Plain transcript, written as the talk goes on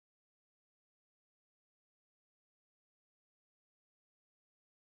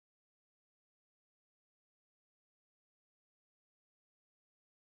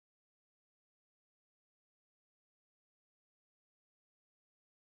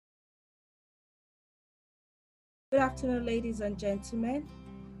Good afternoon, ladies and gentlemen.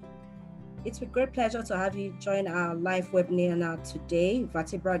 It's with great pleasure to have you join our live webinar today,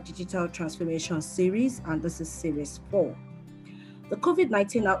 Vatebra Digital Transformation Series, and this is Series 4. The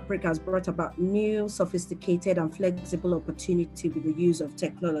COVID-19 outbreak has brought about new, sophisticated, and flexible opportunity with the use of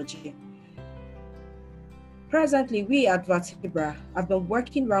technology. Presently, we at Vatebra have been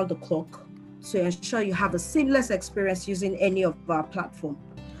working round the clock to ensure you have a seamless experience using any of our platform.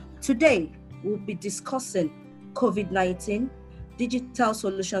 Today, we'll be discussing COVID-19, digital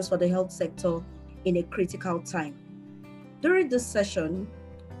solutions for the health sector in a critical time. During this session,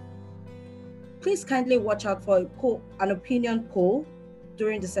 please kindly watch out for an opinion poll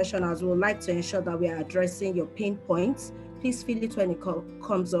during the session, as we would like to ensure that we are addressing your pain points. Please fill it when it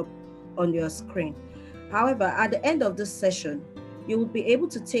comes up on your screen. However, at the end of this session, you will be able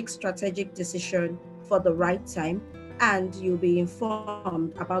to take strategic decision for the right time, and you'll be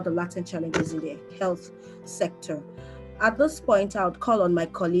informed about the latent challenges in the health sector. At this point, I would call on my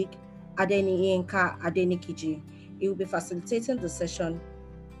colleague, Adeyinka Adenikinju. He will be facilitating the session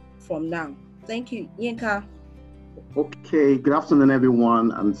from now. Thank you, Yinka. Okay, good afternoon,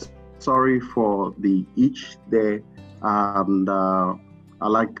 everyone. I'm sorry for the itch there, and I'd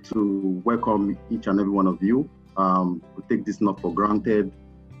like to welcome each and every one of you. We take this not for granted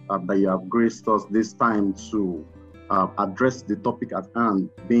that you have graced us this time to address the topic at hand,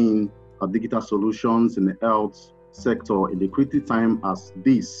 being digital solutions in the health sector in the critical time as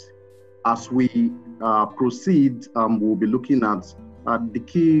this. As we proceed, we'll be looking at the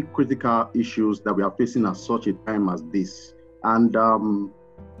key critical issues that we are facing at such a time as this. And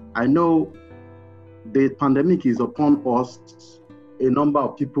I know the pandemic is upon us. A number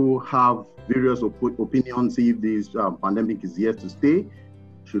of people have various opinions if this pandemic is here to stay.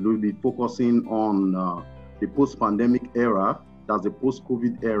 Should we be focusing on the post-pandemic era, that's the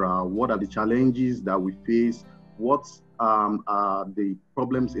post-COVID era? What are the challenges that we face? What are the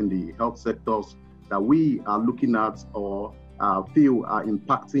problems in the health sectors that we are looking at or feel are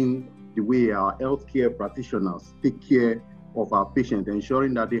impacting the way our healthcare practitioners take care of our patients,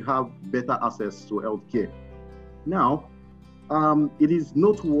 ensuring that they have better access to healthcare? Now, it is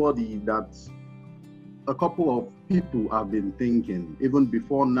noteworthy that a couple of people have been thinking, even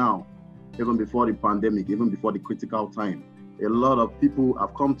before now, even before the pandemic, even before the critical time, a lot of people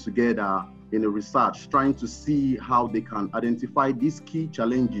have come together in a research trying to see how they can identify these key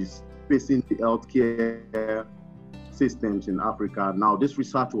challenges facing the healthcare systems in Africa. Now, this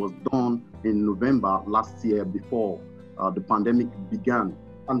research was done in November last year before the pandemic began.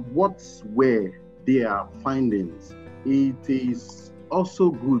 And what were their findings? It is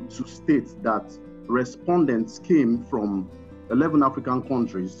also good to state that respondents came from 11 African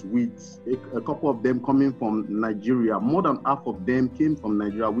countries, with a couple of them coming from Nigeria. More than half of them came from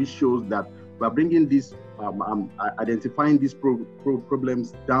Nigeria, which shows that we are bringing this, identifying these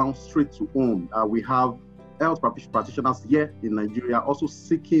problems down straight to home. We have health practitioners here in Nigeria also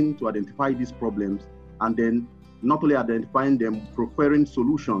seeking to identify these problems, and then not only identifying them, preferring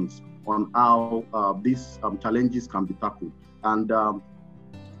solutions on how these challenges can be tackled. And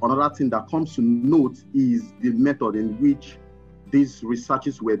another thing that comes to note is the method in which these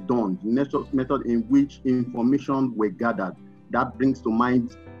researches were done, the method in which information were gathered. That brings to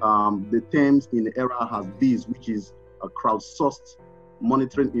mind the terms in the era as this, which is a crowdsourced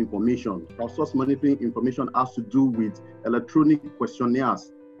monitoring information. Crowdsourced monitoring information has to do with electronic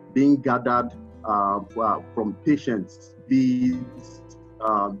questionnaires being gathered from patients, they're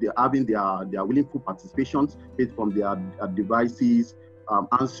having their willful participations based from their devices,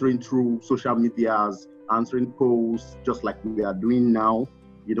 answering through social medias, answering polls, just like we are doing now,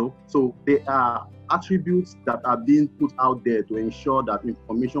 you know. So there are attributes that are being put out there to ensure that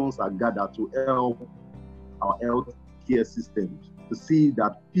informations are gathered to help our healthcare systems, to see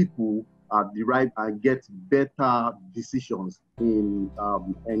that people derive and get better decisions in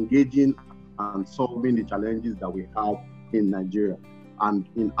engaging and solving the challenges that we have in Nigeria and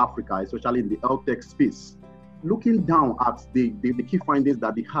in Africa, especially in the health tech space. Looking down at the key findings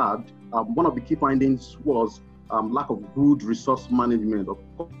that they had, one of the key findings was lack of good resource management. Of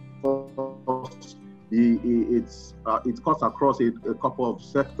course, it cuts across a couple of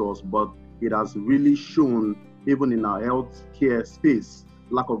sectors, but it has really shown, even in our healthcare space,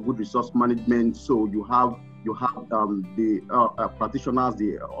 lack of good resource management. So you have the practitioners,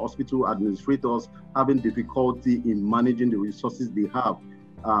 the hospital administrators having difficulty in managing the resources they have.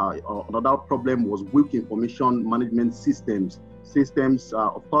 Another problem was weak information management systems.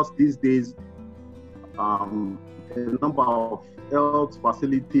 Of course, these days, a number of health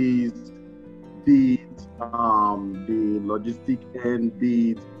facilities, be it the logistic end,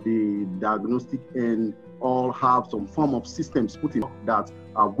 be it the diagnostic end, all have some form of systems put in that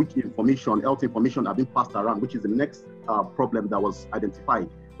weak information, health information are being passed around, which is the next problem that was identified.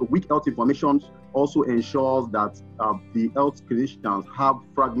 The weak health information also ensures that the health clinicians have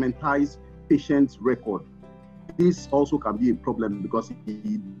fragmentized patient record. This also can be a problem because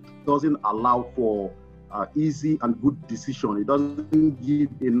it doesn't allow for easy and good decision. It doesn't give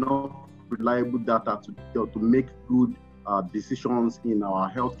enough reliable data to make good decisions in our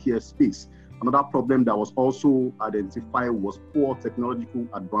healthcare space. Another problem that was also identified was poor technological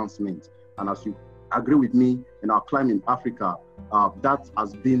advancement. And as you agree with me, in our climate in Africa, that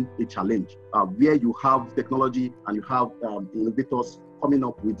has been a challenge. Where you have technology and you have innovators coming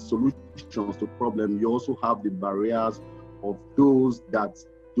up with solutions to problems, you also have the barriers of those that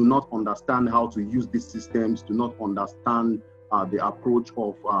do not understand how to use these systems, do not understand the approach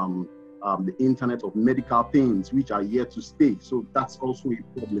of the Internet of Medical Things, which are here to stay. So that's also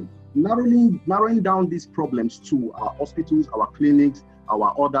a problem. Narrowing down these problems to our hospitals, our clinics,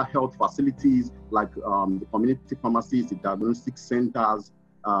 our other health facilities like the community pharmacies, the diagnostic centers,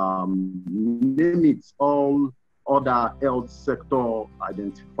 name it, all other health sector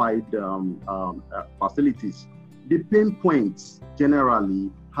identified facilities. The pain points generally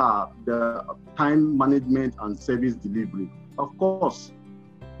are the time management and service delivery. Of course,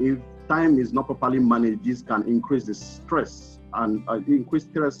 if time is not properly managed, this can increase the stress and increase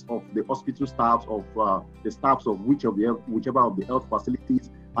stress of the hospital staffs, of the staffs of whichever of the health facilities,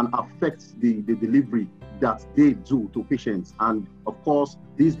 and affects the delivery that they do to patients. And of course,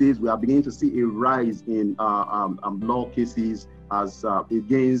 these days we are beginning to see a rise in law cases as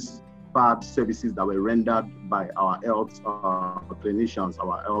against bad services that were rendered by our health clinicians,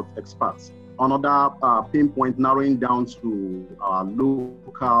 our health experts. Another pain point, narrowing down to our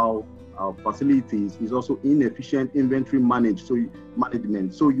local facilities, is also inefficient inventory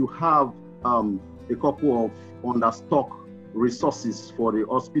management. So you have a couple of understock resources for the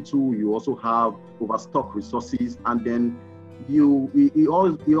hospital. You also have overstock resources, and then it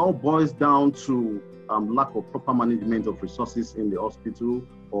all boils down to lack of proper management of resources in the hospital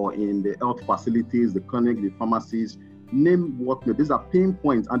or in the health facilities, the clinic, the pharmacies. Name what, these are pain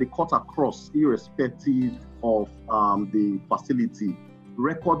points, and they cut across irrespective of the facility.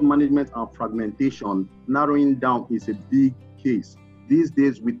 Record management and fragmentation, narrowing down is a big case. These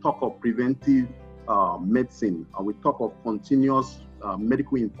days we talk of preventive medicine, and we talk of continuous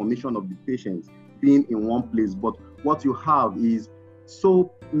medical information of the patients being in one place, but what you have is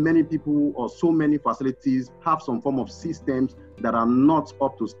so many people or so many facilities have some form of systems that are not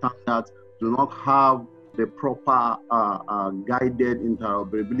up to standard, do not have the proper guided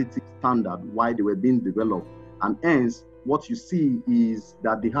interoperability standard while they were being developed. And hence, what you see is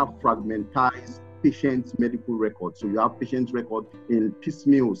that they have fragmentized patient medical records. So you have patient record in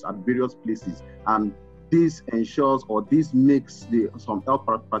piecemeals at various places. And this ensures, or this makes some health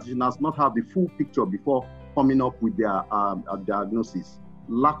practitioners not have the full picture before coming up with their diagnosis.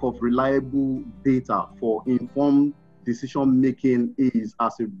 Lack of reliable data for informed decision-making is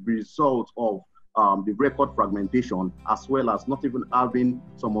as a result of the record fragmentation, as well as not even having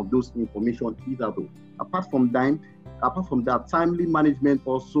some of those information either though. Apart from that, timely management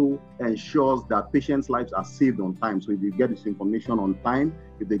also ensures that patients' lives are saved on time. So if they get this information on time,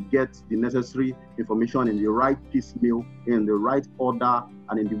 if they get the necessary information in the right piecemeal, in the right order,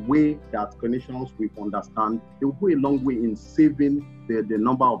 and in the way that clinicians will understand, they will go a long way in saving the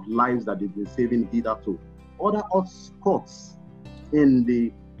number of lives that they've been saving hitherto. Other hotspots in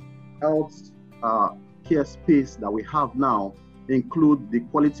the health care space that we have now include the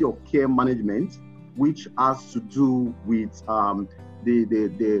quality of care management, which has to do with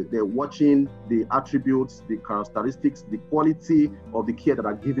the watching the attributes, the characteristics, the quality of the care that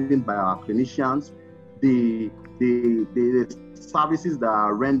are given by our clinicians, the services that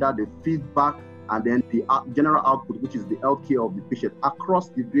are rendered, the feedback, and then the general output, which is the healthcare of the patient across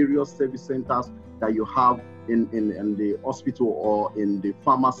the various service centers that you have in the hospital or in the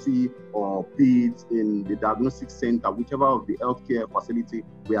pharmacy, or be it in the diagnostic center, whichever of the healthcare facility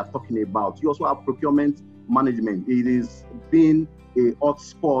we are talking about. You also have procurement management. It is been a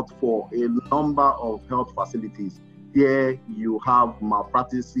hotspot for a number of health facilities. Here you have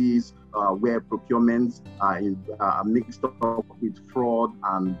malpractices where procurements are mixed up with fraud,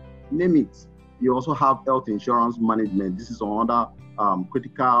 and name it. You also have health insurance management. This is another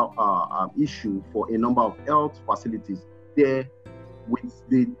critical issue for a number of health facilities. There, with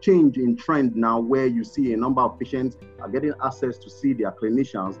the change in trend now, where you see a number of patients are getting access to see their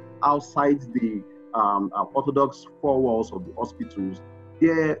clinicians outside the orthodox four walls of the hospitals,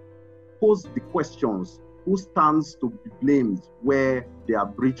 there pose the questions who stands to be blamed where there are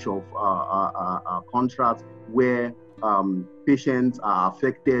breach of contracts, where patients are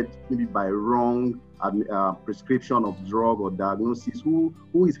affected maybe by wrong prescription of drug or diagnosis? Who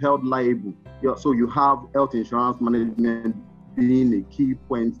is held liable? So you have health insurance management being a key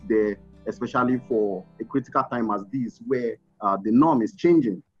point there, especially for a critical time as this, where the norm is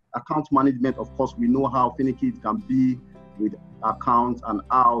changing. Account management, of course, we know how finicky it can be with accounts and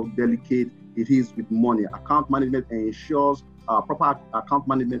how delicate it is with money. Account management ensures, proper account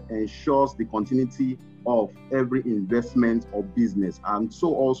management ensures the continuity of every investment or business. And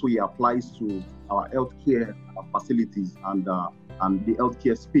so also it applies to our healthcare facilities and the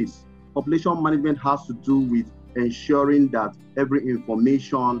healthcare space. Population management has to do with ensuring that every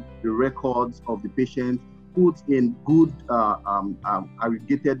information, the records of the patient, put in good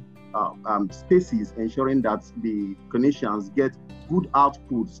aggregated spaces, ensuring that the clinicians get good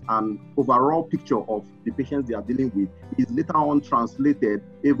outputs and overall picture of the patients they are dealing with is later on translated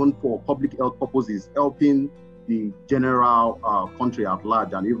even for public health purposes, helping the general country at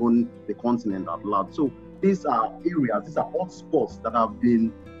large and even the continent at large. So these are areas, these are hotspots that have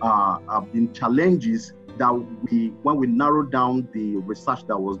been challenges that when we narrow down the research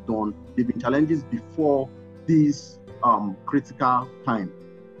that was done, they've been challenges before this critical time.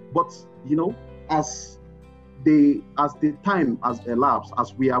 But as the time has elapsed,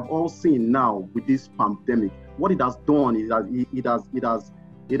 as we have all seen now with this pandemic, what it has done is that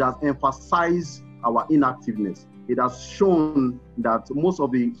it has emphasized our inactiveness. It has shown that most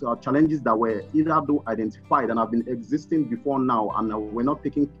of the challenges that were either identified and have been existing before now and we're not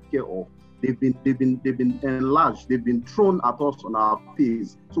taking care of, they've been enlarged, they've been thrown at us on our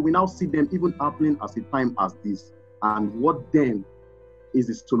face. So we now see them even happening at a time as this. And what then is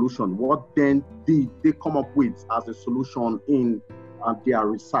the solution? What then did they come up with as a solution in their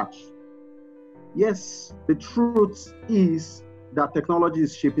research? Yes, the truth is that technology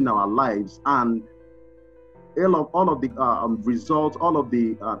is shaping our lives, and all of the results, all of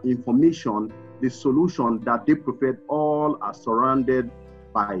the information, the solution that they prepared, all are surrounded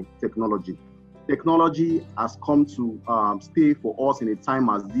by technology. Technology has come to stay for us in a time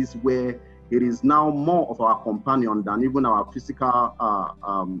as this, where it is now more of our companion than even our physical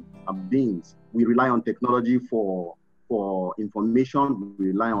beings. We rely on technology for information. We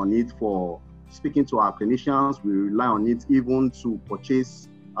rely on it for speaking to our clinicians. We rely on it even to purchase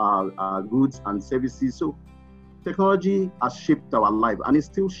goods and services. So technology has shaped our life and it's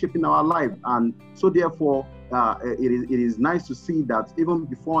still shaping our life. And so therefore, it is nice to see that even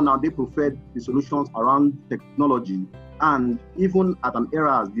before now, they preferred the solutions around technology. And even at an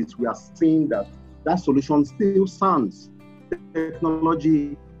era as this, we are seeing that solution still stands.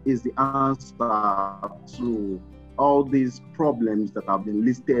 Technology is the answer to all these problems that have been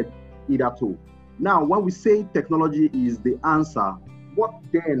listed hitherto. Now, when we say technology is the answer, what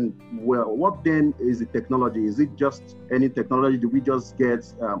then is the technology? Is it just any technology? Do we just get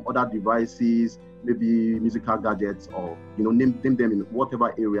other devices, maybe musical gadgets, or name them in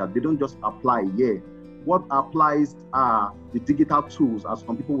whatever area? They don't just apply here. What applies are the digital tools, as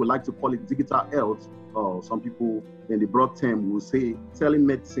some people would like to call it digital health, or some people in the broad term will say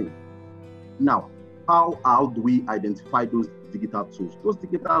telemedicine. Now, how do we identify those digital tools? Those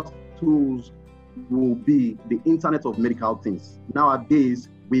digital tools will be the Internet of Medical Things. Nowadays,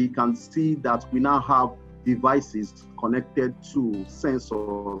 we can see that we now have devices connected to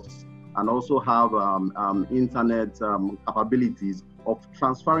sensors and also have internet capabilities of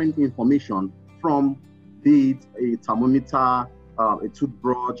transferring information from be it a thermometer, a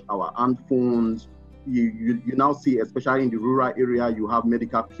toothbrush, our hand phones. You now see, especially in the rural area, you have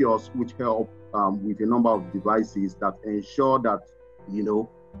medical kiosks which help with a number of devices that ensure that,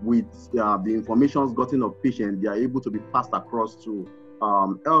 with the information gotten of patients, they are able to be passed across to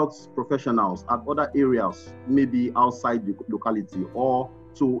health professionals at other areas, maybe outside the locality, or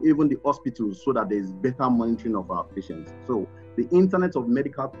to even the hospitals, so that there is better monitoring of our patients. So the Internet of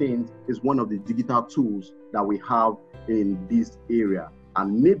Medical Things is one of the digital tools that we have in this area.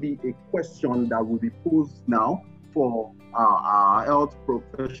 And maybe a question that will be posed now for our health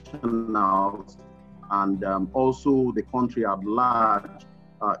professionals and also the country at large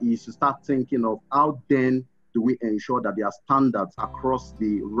is to start thinking of how then do we ensure that there are standards across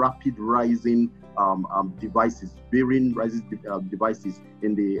the rapid rising devices, varying rising devices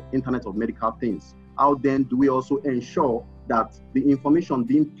in the Internet of Medical Things. How then do we also ensure that the information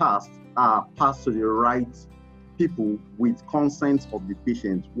being passed are passed to the right people with consent of the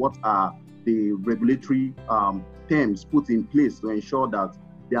patient? What are the regulatory terms put in place to ensure that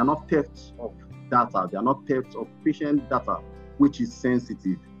they are not thefts of data, they are not thefts of patient data, which is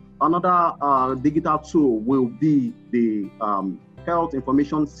sensitive? Another digital tool will be the health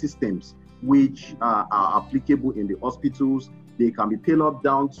information systems, which are applicable in the hospitals. They can be tailored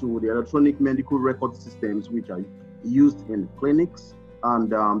down to the electronic medical record systems, which are used in clinics.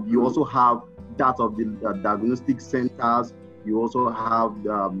 And you also have that of the diagnostic centers. You also have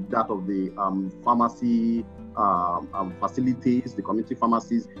that of the pharmacy facilities, the community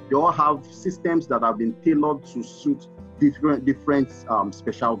pharmacies. They all have systems that have been tailored to suit different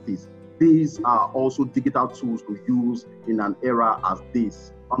specialties. These are also digital tools to use in an era as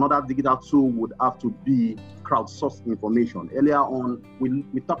this. Another digital tool would have to be crowdsourced information. Earlier on,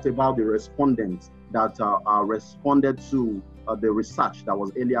 we talked about the respondents that responded to the research that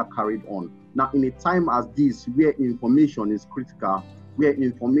was earlier carried on. Now, in a time as this, where information is critical, where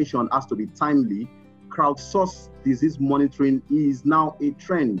information has to be timely, crowdsourced disease monitoring is now a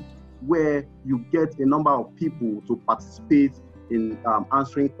trend where you get a number of people to participate in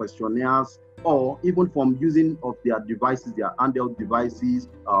answering questionnaires, or even from using of their devices, their handheld devices,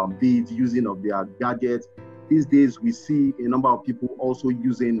 be it using of their gadgets. These days, we see a number of people also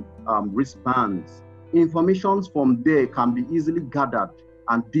using wristbands. Information from there can be easily gathered,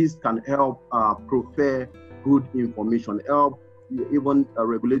 and this can help prefer good information, help even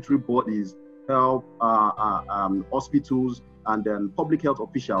regulatory bodies, help hospitals, and then public health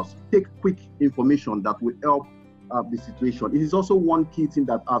officials take quick information that will help the situation. It is also one key thing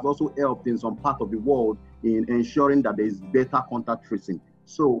that has also helped in some part of the world in ensuring that there is better contact tracing.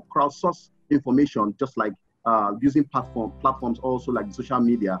 So crowdsourced information, just like using platforms also like social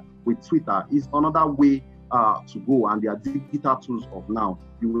media with Twitter, is another way to go, and there are digital tools of now.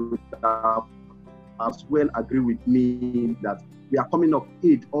 You would as well agree with me that we are coming of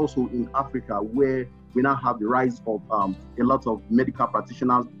age also in Africa, where we now have the rise of a lot of medical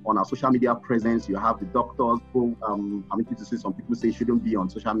practitioners on our social media presence. You have the doctors who, permit me to say, some people say shouldn't be on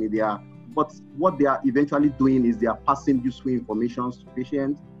social media, but what they are eventually doing is they are passing useful information to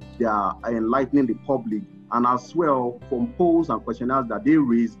patients. They are enlightening the public, and as well, from polls and questionnaires that they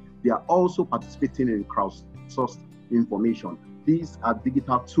raise, they are also participating in crowdsourced information. These are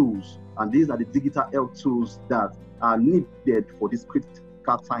digital tools, and these are the digital health tools that are needed for this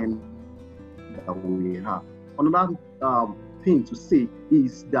critical time that we have. Another thing to say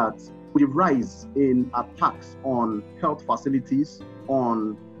is that with the rise in attacks on health facilities,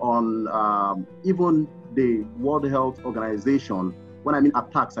 on even the World Health Organization, when I mean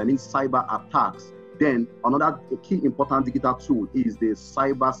attacks, I mean cyber attacks, then another key important digital tool is the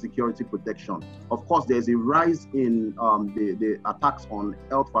cyber security protection. Of course, there's a rise in the attacks on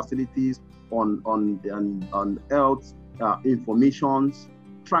health facilities, on health informations,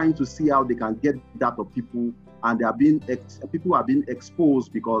 trying to see how they can get that of people, and they are people are being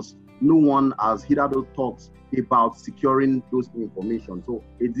exposed because no one has hitherto thought about securing those information. So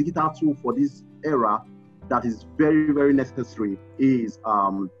a digital tool for this era that is very, very necessary is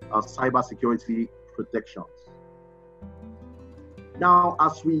cyber security protections. Now,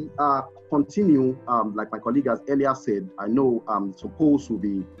 as we continue, like my colleague has earlier said, I know some polls will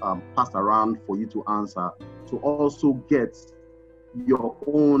be passed around for you to answer, to also get your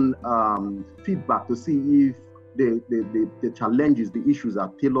own feedback to see if the challenges, the issues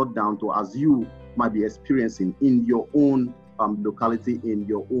are tailored down to as you might be experiencing in your own locality, in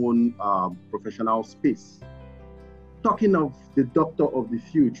your own professional space. Talking of the doctor of the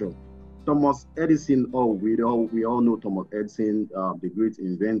future, Thomas Edison, we all know Thomas Edison, the great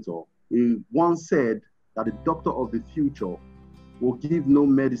inventor. He once said that the doctor of the future will give no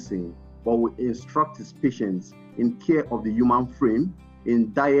medicine, but will instruct his patients in care of the human frame,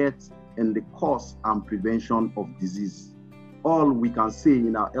 in diet, and the cause and prevention of disease. All we can say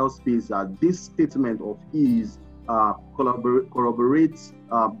in our health space that this statement of his corroborates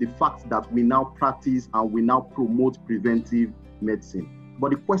the fact that we now practice and we now promote preventive medicine.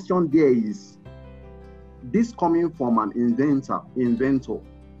 But the question there is, this coming from an inventor,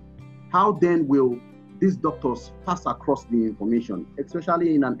 how then will these doctors pass across the information,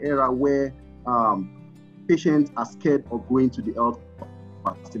 especially in an era where patients are scared of going to the health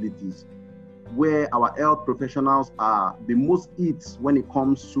facilities, where our health professionals are the most hit when it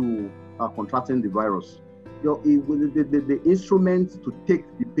comes to contracting the virus? The instrument to take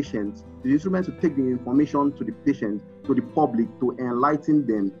the patient, the instrument to take the information to the patient, to the public, to enlighten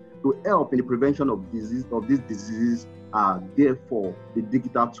them, to help in the prevention of these diseases are therefore the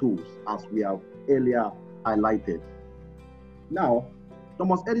digital tools, as we have earlier highlighted. Now,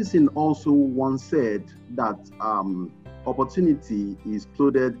 Thomas Edison also once said that opportunity is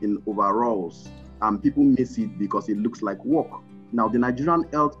clothed in overalls, and people miss it because it looks like work. Now, the Nigerian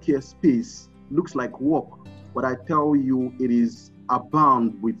healthcare space looks like work, but I tell you, it is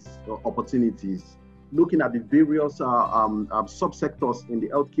abound with opportunities. Looking at the various subsectors in the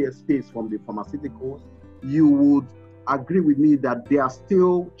healthcare space from the pharmaceuticals, you would agree with me that there are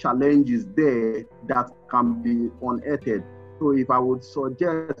still challenges there that can be unearthed. So if I would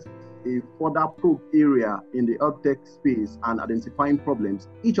suggest a further probe area in the health tech space and identifying problems,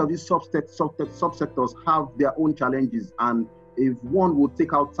 each of these subsectors have their own challenges, and if one would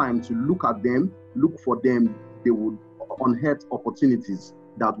take out time to look at them, look for them, they would unearth opportunities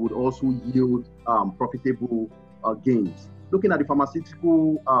that would also yield profitable gains. Looking at the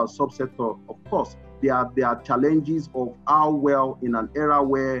pharmaceutical subsector, of course, there are challenges of how well, in an era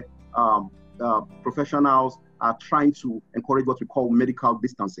where professionals are trying to encourage what we call medical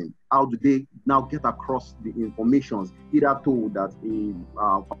distancing, how do they now get across the information, either told that a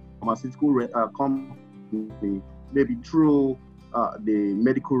pharmaceutical company, maybe through the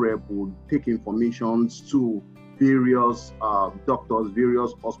medical rep, will take informations to various doctors,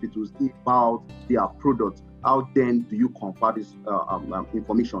 various hospitals about their product. How then do you convert this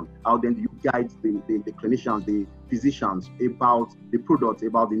information? How then do you guide the clinicians, the physicians about the product,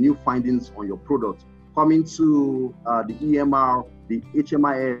 about the new findings on your product? Coming to the EMR, the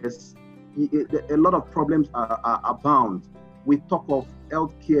HMIS, a lot of problems abound. We talk of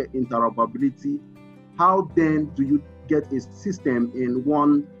healthcare interoperability. How then do you get a system in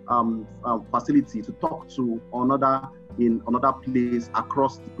one facility to talk to another in another place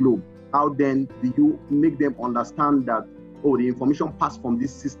across the globe? How then do you make them understand that, oh, the information passed from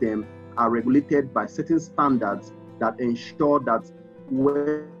this system are regulated by certain standards that ensure that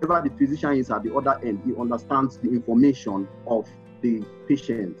wherever the physician is at the other end, he understands the information of the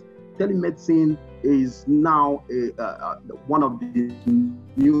patient. Telemedicine is now one of the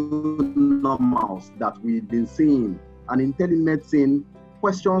new normals that we've been seeing. And in telemedicine,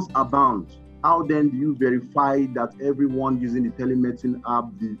 questions abound. How then do you verify that everyone using the telemedicine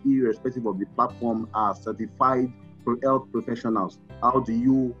app, irrespective of the platform, are certified health professionals? How do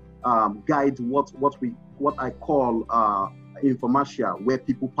you guide what I call infomercia, where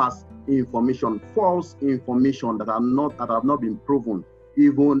people pass information, false information that have not been proven,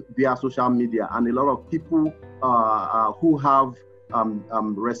 even via social media? And a lot of people who have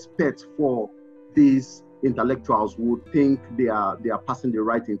respect for these intellectuals would think they are passing the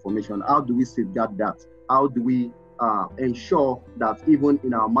right information. How do we safeguard that? How do we ensure that even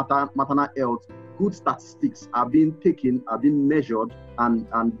in our maternal health, good statistics are being taken, are being measured, and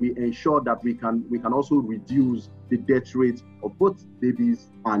we ensure that we can also reduce the death rate of both babies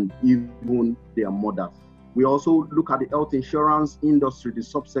and even their mothers? We also look at the health insurance industry, the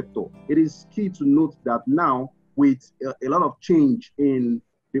subsector. It is key to note that now, with a lot of change in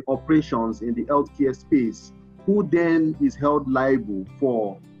the operations in the healthcare space, who then is held liable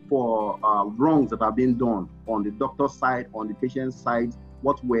for wrongs that have been done on the doctor's side, on the patient's side?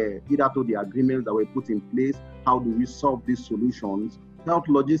 What were either to the agreements that were put in place? How do we solve these solutions? Health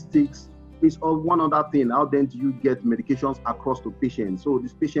logistics is one other thing. How then do you get medications across to patients? So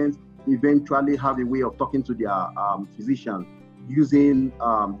these patients eventually have a way of talking to their physician using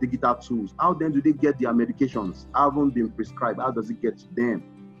digital tools. How then do they get their medications? Haven't been prescribed. How does it get to them?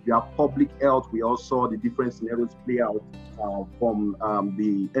 We have public health. We all saw the different scenarios play out from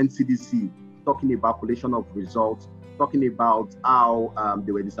the NCDC, talking about collation of results, talking about how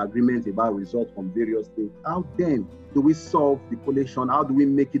there were disagreements about results from various things. How then do we solve the collation? How do we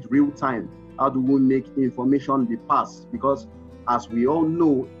make it real time? How do we make information be passed? Because as we all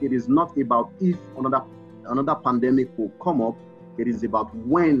know, it is not about if another pandemic will come up. It is about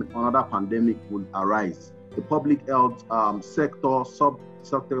when another pandemic will arise. The public health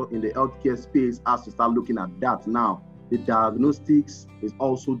subsector in the healthcare space has to start looking at that now. The diagnostics is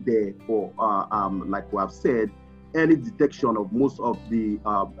also there for, like we have said, early detection of most of the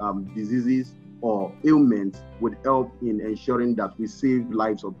diseases or ailments would help in ensuring that we save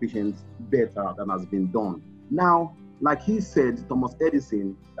lives of patients better than has been done. Now, like he said, Thomas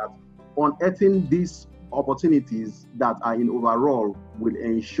Edison, that unearthing these opportunities that are in overall will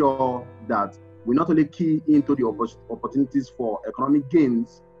ensure that we not only key into the opportunities for economic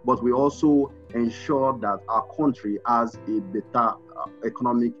gains, but we also ensure that our country has a better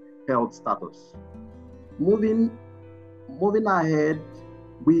economic health status. Moving ahead,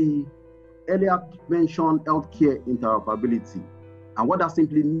 we earlier mentioned healthcare interoperability. And what that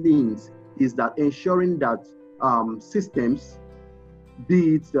simply means is that ensuring that systems,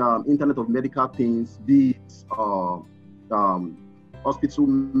 be it Internet of Medical Things, be it hospital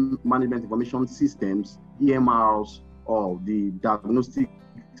management information systems, EMRs, or the diagnostic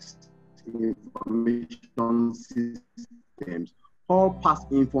information systems, all pass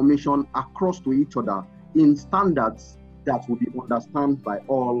information across to each other in standards that will be understood by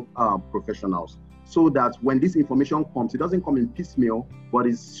all professionals, so that when this information comes, it doesn't come in piecemeal, but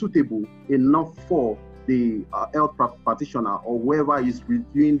is suitable enough for the health practitioner or whoever is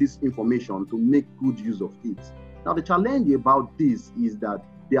reviewing this information to make good use of it. Now, the challenge about this is that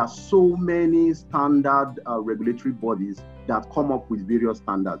there are so many standard regulatory bodies that come up with various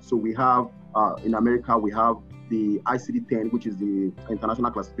standards. So we have, in America, we have the ICD-10, which is the International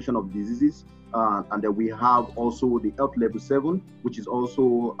Classification of Diseases. And then we have also the Health Level 7, which is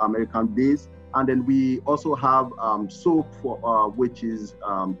also American-based. And then we also have SOAP, which is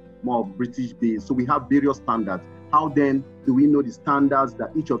more British-based. So we have various standards. How then do we know the standards that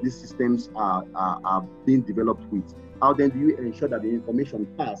each of these systems are being developed with? How then do you ensure that the information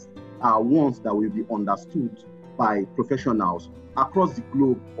passed are ones that will be understood by professionals across the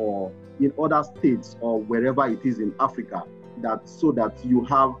globe or in other states or wherever it is in Africa, so that you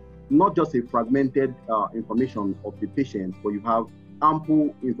have not just a fragmented information of the patient, but you have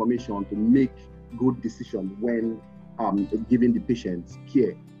ample information to make good decisions when giving the patient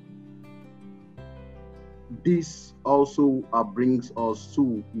care. This also brings us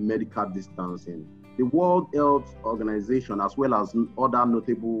to medical distancing. The World Health Organization, as well as other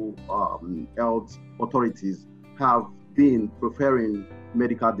notable health authorities, have been preferring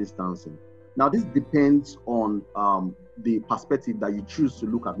medical distancing. Now, this depends on the perspective that you choose to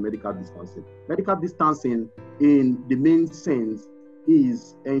look at medical distancing. Medical distancing, in the main sense,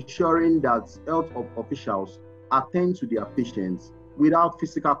 is ensuring that health officials attend to their patients without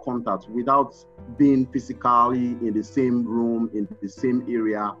physical contact, without being physically in the same room, in the same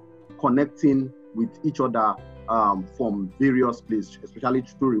area, connecting with each other from various places, especially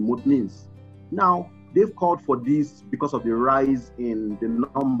through remote means. Now, they've called for this because of the rise in the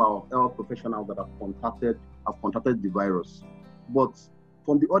number of health professionals that have contracted the virus. But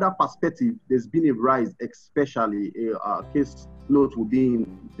from the other perspective, there's been a rise, especially a case note will be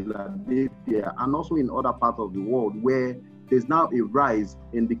in Philadelphia and also in other parts of the world, where there's now a rise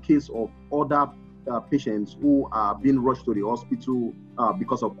in the case of other patients who are being rushed to the hospital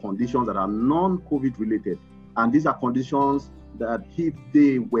because of conditions that are non-COVID related. And these are conditions that if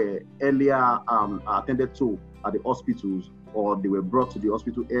they were earlier attended to at the hospitals, or they were brought to the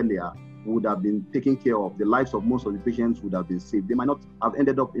hospital earlier, would have been taken care of. The lives of most of the patients would have been saved. They might not have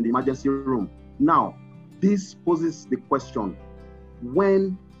ended up in the emergency room. Now, this poses the question,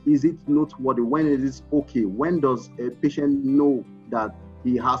 when is it noteworthy? When is it okay? When does a patient know that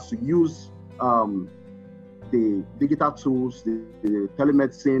he has to use the digital tools, the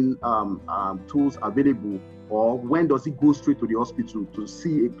telemedicine tools available, or when does he go straight to the hospital to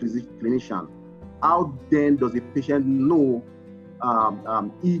see a clinician? How then does a patient know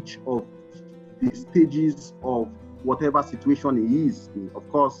each of the stages of whatever situation he is in? Of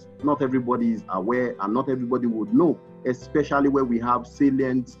course, not everybody is aware and not everybody would know, especially where we have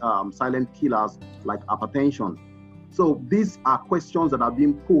salient, silent killers like hypertension. So these are questions that are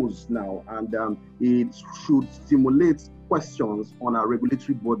being posed now, and it should stimulate questions on our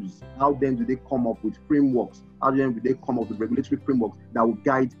regulatory bodies. How then do they come up with frameworks? How then do they come up with regulatory frameworks that will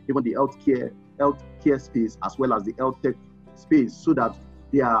guide even the healthcare space as well as the health tech space, so that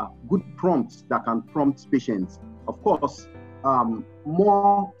there are good prompts that can prompt patients? Of course,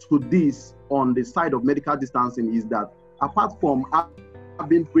 more to this on the side of medical distancing is that apart from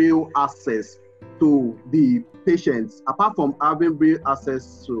having real access to the patients,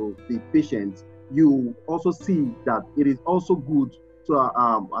 you also see that it is also good to,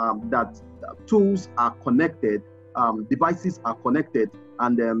 that tools are connected, devices are connected,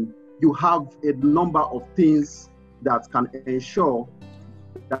 and you have a number of things that can ensure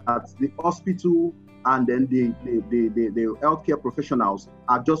that the hospital and then the healthcare professionals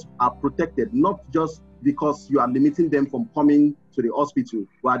are protected, not just because you are limiting them from coming to the hospital,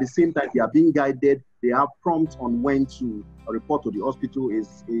 but at the same time, they are being guided. They have prompts on when to report to the hospital.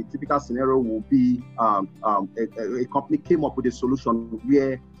 Is a typical scenario will be a company came up with a solution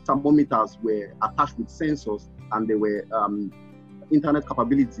where thermometers were attached with sensors, and there were internet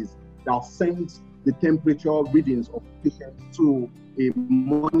capabilities that sent the temperature readings of patients to a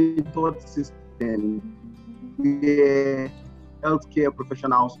monitored system where healthcare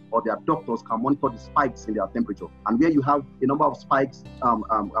professionals or their doctors can monitor the spikes in their temperature. And where you have a number of spikes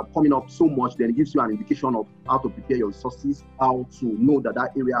coming up so much, then it gives you an indication of how to prepare your resources, how to know that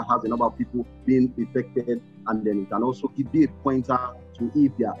that area has a number of people being infected, and then it can also be a pointer to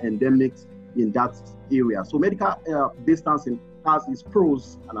if there are endemics in that area. So medical distancing has its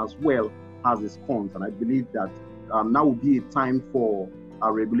pros and as well has its cons. And I believe that now will be a time for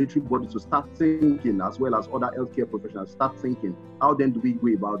our regulatory body to start thinking, as well as other healthcare professionals start thinking, how then do we go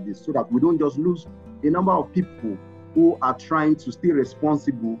about this, so that we don't just lose a number of people who are trying to stay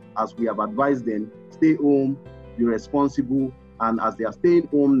responsible, as we have advised them, stay home, be responsible. And as they are staying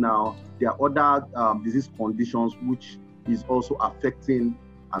home now, there are other disease conditions which is also affecting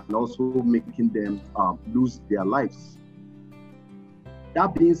and also making them lose their lives.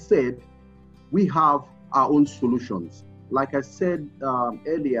 That being said, we have our own solutions. Like I said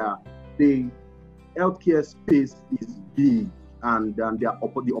earlier, the healthcare space is big, and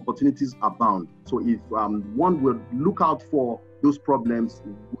the opportunities abound. So if one will look out for those problems,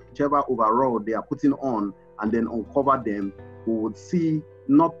 whichever overall they are putting on, and then uncover them, we would see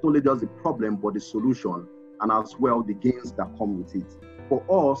not only just the problem, but the solution, and as well the gains that come with it.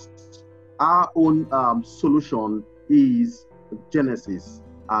 For us, our own solution is Genesys.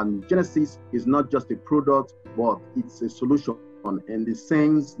 And Genesys is not just a product, but it's a solution in the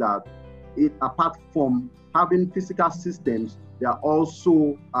sense that apart from having physical systems, there are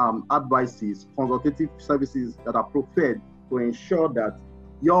also advices, consultative services that are provided to ensure that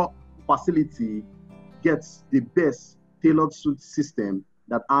your facility gets the best tailored suit system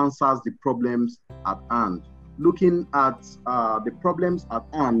that answers the problems at hand. Looking at the problems at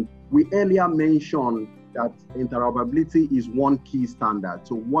hand, we earlier mentioned that interoperability is one key standard.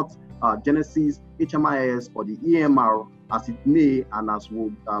 So what Genesys, HMIS, or the EMR, as it may and as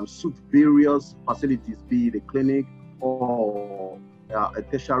will suit various facilities, be it a clinic or a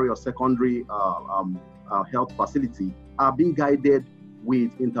tertiary or secondary health facility, are being guided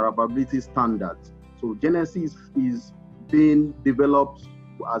with interoperability standards. So Genesys is being developed,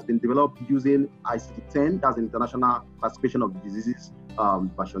 has been developed using ICD-10, that's International Classification of Diseases,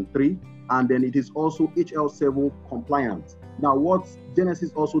 version 3, and then it is also HL7 compliant. Now, what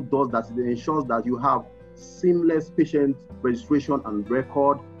Genesys also does that it ensures that you have seamless patient registration and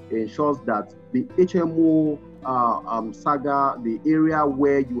record. It ensures that the HMO saga, the area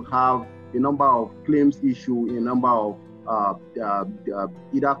where you have a number of claims issue, a number of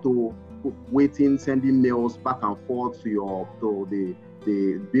either to waiting, sending mails back and forth to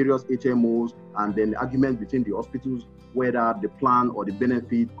the various HMOs, and then the argument between the hospitals whether the plan or the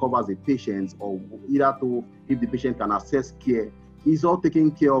benefit covers the patient, or either to if the patient can access care, is all taken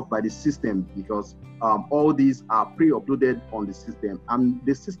care of by the system, because all these are pre-uploaded on the system, and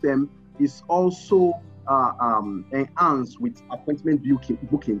the system is also enhanced with appointment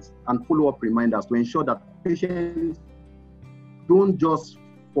bookings and follow-up reminders to ensure that patients don't just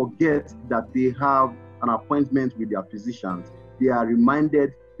forget that they have an appointment with their physicians. They are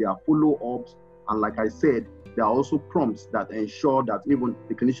reminded, there are follow-ups, and like I said, there are also prompts that ensure that even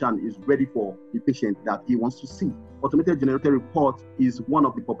the clinician is ready for the patient that he wants to see. Automated generated report is one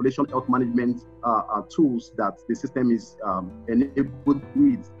of the population health management tools that the system is enabled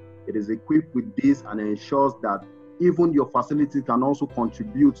with. It is equipped with this and ensures that even your facility can also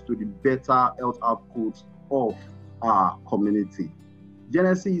contribute to the better health outputs of our community.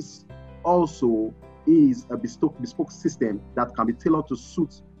 Genesys also is a bespoke system that can be tailored to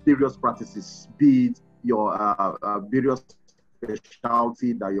suit various practices, be it your various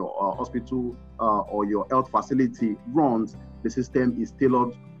specialty that your hospital or your health facility runs. The system is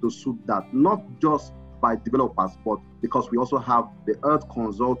tailored to suit that, not just by developers, but because we also have the health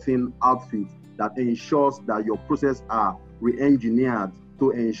consulting outfit that ensures that your processes are re-engineered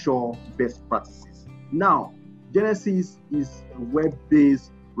to ensure best practices. Now, Genesys is a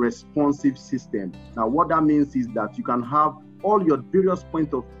web-based responsive system. Now, what that means is that you can have all your various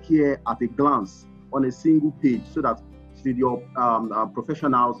points of care at a glance on a single page, so that should your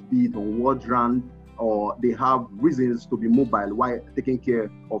professionals, be it on ward round, or they have reasons to be mobile while taking care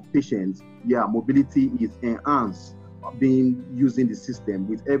of patients, mobility is enhanced using the system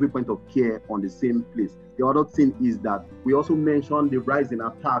with every point of care on the same place. The other thing is that we also mentioned the rise in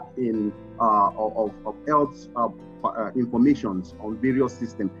attack in of health informations on various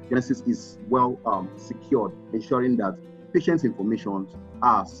systems. Genesys is well secured, ensuring that patients' information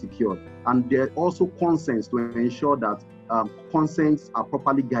are secured. And there are also consents to ensure that consents are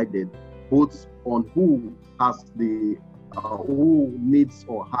properly guided, both on who has who needs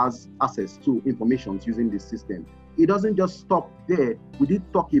or has access to information using the system. It doesn't just stop there. We did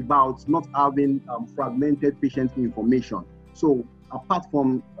talk about not having fragmented patient information. So apart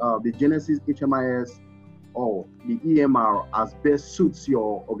from the Genesys HMIS or the EMR as best suits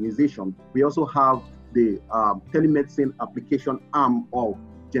your organization, we also have the telemedicine application arm of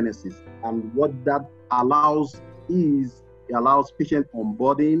Genesys. And what that allows is, it allows patient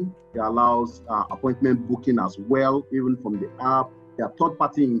onboarding, it allows appointment booking as well, even from the app. There are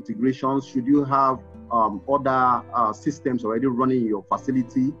third-party integrations should you have other systems already running in your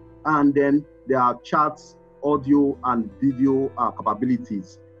facility. And then there are chats, audio and video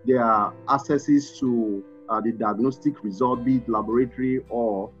capabilities. There are accesses to the diagnostic result, be it laboratory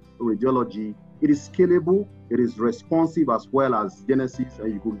or radiology. It is scalable, it is responsive as well as Genesys,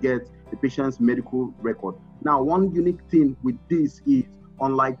 and you could get the patient's medical record. Now, one unique thing with this is,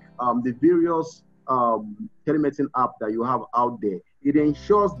 unlike the various telemedicine app that you have out there, it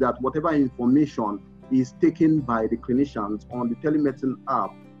ensures that whatever information is taken by the clinicians on the telemedicine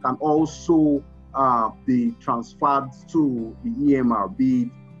app can also be transferred to the EMR, be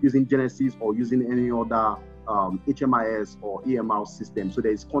it using Genesys or using any other HMIS or EMR system. So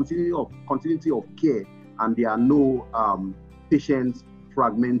there is continuity of care, and there are no patient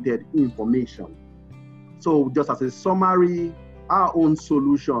fragmented information. So just as a summary, our own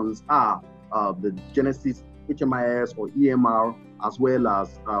solutions are the Genesys HMIS or EMR, as well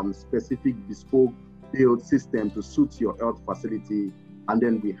as specific bespoke build system to suit your health facility. And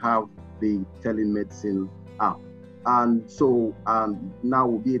then we have the telemedicine app. And so now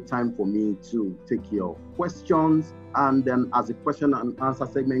will be a time for me to take your questions. And then as the question and answer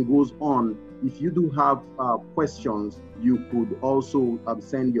segment goes on, if you do have questions, you could also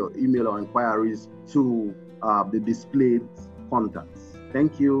send your email or inquiries to the displayed contacts.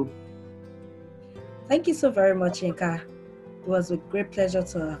 Thank you. Thank you so very much, Yinka. It was a great pleasure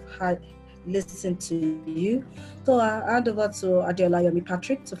to have listened to you. So I'll hand over to Adiola Yomi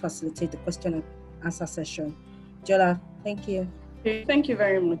Patrick to facilitate the question and answer session. Jola, thank you. Okay, thank you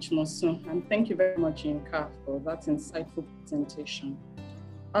very much, Mosu, and thank you very much, Yinka, for that insightful presentation.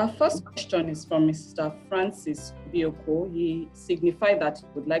 Our first question is from Mr. Francis Bioko. He signified that he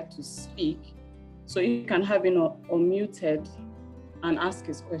would like to speak, so you can have him unmuted and ask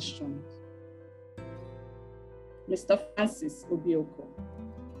his questions. Mr. Francis Obioko.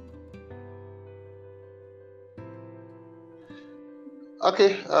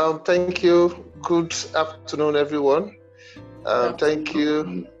 Okay, thank you. Good afternoon, everyone. Thank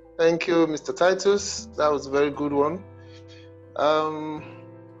you, Mr. Titus. That was a very good one.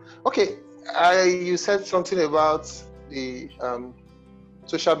 Okay, you said something about the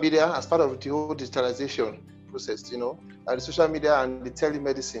social media as part of the whole digitalization process, and the social media and the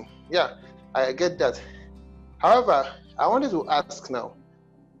telemedicine. Yeah, I get that. However, I wanted to ask now,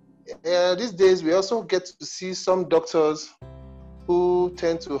 these days we also get to see some doctors who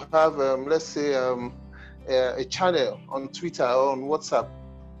tend to have, let's say, a channel on Twitter or on WhatsApp,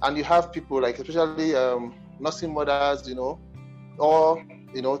 and you have people like, especially nursing mothers, or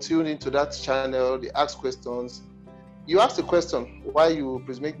tune into that channel, they ask questions. You ask the question why you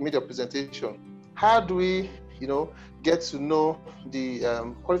made your presentation. How do we, get to know the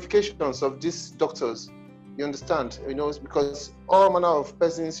qualifications of these doctors? You understand? Because all manner of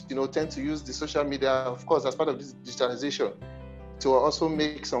persons, tend to use the social media, of course, as part of this digitalization, to also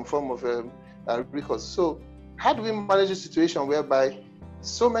make some form of records. So how do we manage a situation whereby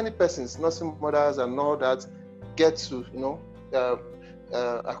so many persons, nursing mothers and all that, get to,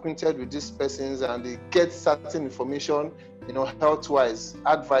 acquainted with these persons, and they get certain information, health-wise,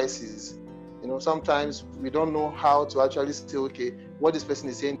 advices. Sometimes we don't know how to actually say, okay, what this person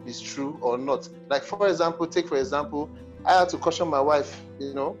is saying is true or not. Like, for example, I had to caution my wife,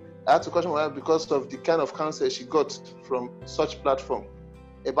 because of the kind of counsel she got from such platform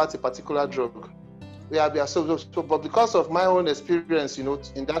about a particular drug. But because of my own experience,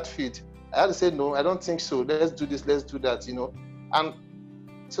 in that field, I had to say, no, I don't think so. Let's do this, let's do that, And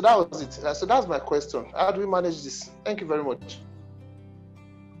so that was it. So that's my question. How do we manage this? Thank you very much.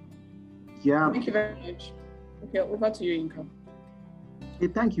 Yeah. Thank you very much. Okay, over to you, Yinka. Hey,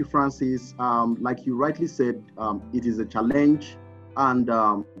 thank you, Francis. Like you rightly said, it is a challenge, and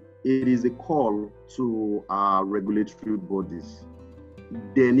it is a call to our regulatory bodies.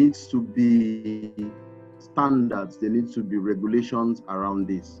 There needs to be standards, there needs to be regulations around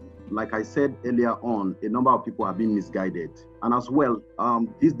this. Like I said earlier on, a number of people have been misguided. And as well,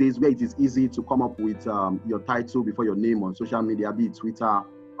 these days where it is easy to come up with your title before your name on social media, be it Twitter,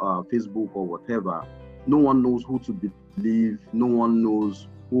 Facebook or whatever, no one knows who to believe, no one knows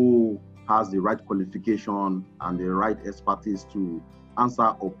who has the right qualification and the right expertise to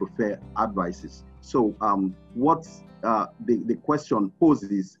answer or prefer advices. So what the question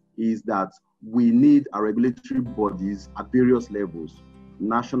poses is that we need our regulatory bodies at various levels,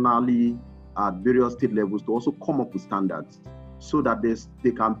 nationally, at various state levels, to also come up with standards so that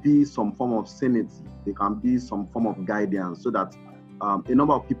there can be some form of sanity, there can be some form of guidance, so that a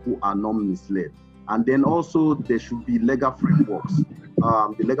number of people are not misled. And then also there should be legal frameworks.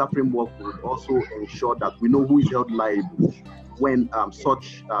 The legal framework would also ensure that we know who is held liable when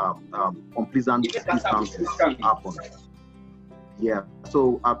such unpleasant circumstances happen. Yeah.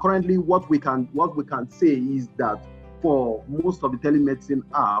 So currently, what we can say is that for most of the telemedicine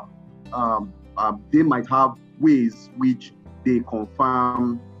app, they might have ways which they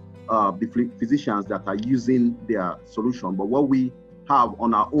confirm the physicians that are using their solution. But what we have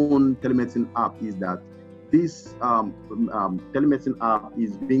on our own telemedicine app is that this telemedicine app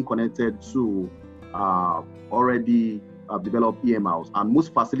is being connected to already developed EMRs, and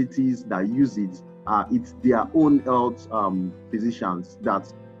most facilities that use it, it's their own health physicians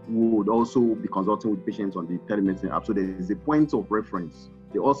that would also be consulting with patients on the telemedicine app. So there is a point of reference.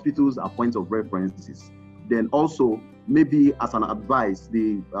 The hospitals are points of references. Then also, maybe as an advice,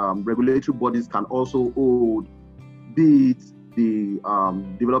 the regulatory bodies can also hold, be it the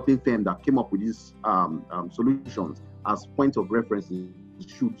developing firm that came up with these solutions as points of references,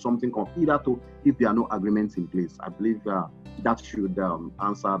 should something come either to, if there are no agreements in place. I believe that should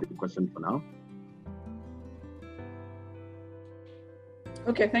answer the question for now.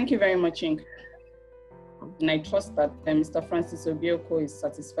 Okay, thank you very much, Inka. And I trust that Mr. Francis Obioko is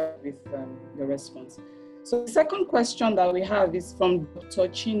satisfied with your response. So the second question that we have is from Dr.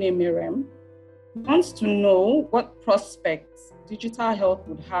 Chine Mirem. He wants to know what prospects digital health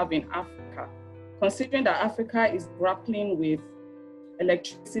would have in Africa, considering that Africa is grappling with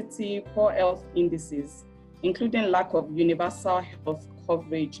electricity, poor health indices, including lack of universal health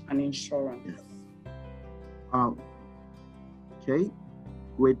coverage and insurance. Okay,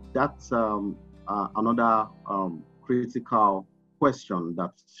 great. That's another critical question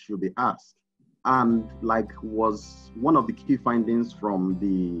that should be asked. And like was one of the key findings from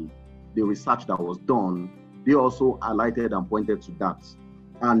the research that was done, they also highlighted and pointed to that.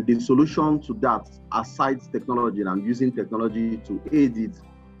 And the solution to that, aside technology, and I'm using technology to aid it,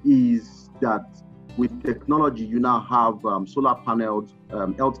 is that with technology, you now have solar paneled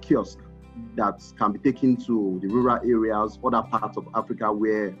health kiosks that can be taken to the rural areas, other parts of Africa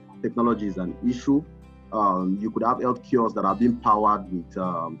where technology is an issue. You could have health kiosks that are being powered with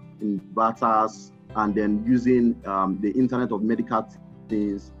inverters, and then using the Internet of Medical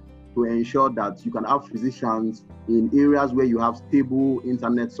Things to ensure that you can have physicians in areas where you have stable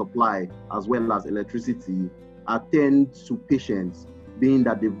internet supply as well as electricity attend to patients, being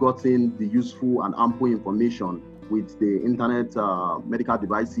that they've gotten the useful and ample information with the internet medical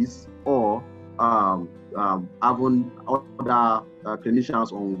devices, or having other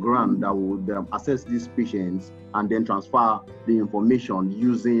clinicians on ground that would assess these patients and then transfer the information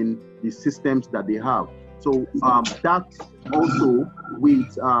using the systems that they have. So that also with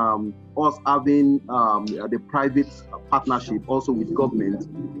us having the private partnership also with government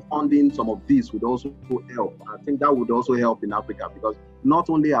funding some of this would also help. I think that would also help in Africa, because not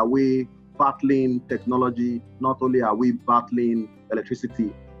only are we battling technology, not only are we battling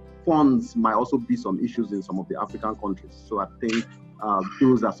electricity, funds might also be some issues in some of the African countries. So I think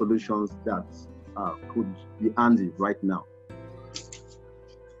those are solutions that could be handy right now.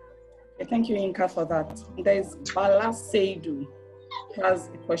 Thank you, Inka, for that. There's Bala Seidu, who has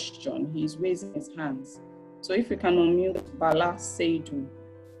a question. He's raising his hands. So if we can unmute Bala Seidu.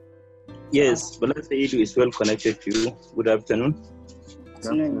 Yes, Bala Seidu is well connected to you. Good afternoon. Good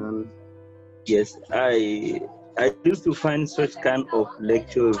afternoon. Yes, I used to find such kind of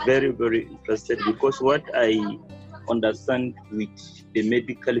lecture very, very interesting, because what I understand with the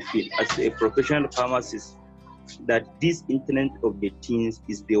medical field as a professional pharmacist, that this Internet of the Things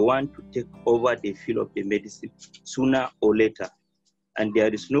is the one to take over the field of the medicine sooner or later. And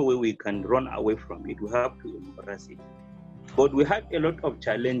there is no way we can run away from it. We have to embrace it. But we have a lot of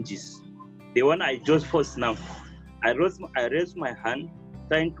challenges. The one I just first now, I raised my hand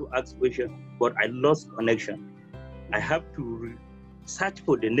trying to ask questions, but I lost connection. I have to search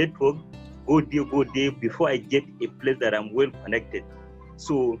for the network, go there before I get a place that I'm well connected.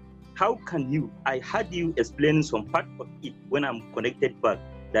 So how can you, I had you explain some part of it when I'm connected back,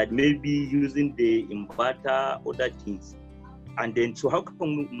 that maybe using the inverter, other things. And then, so how can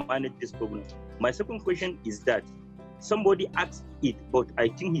we manage this problem? My second question is that somebody asked it, but I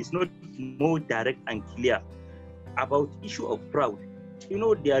think he's not more direct and clear about issue of fraud. You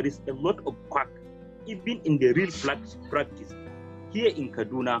know, there is a lot of quack, even in the real practice. Here in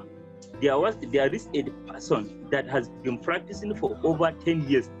Kaduna, there is a person that has been practicing for over 10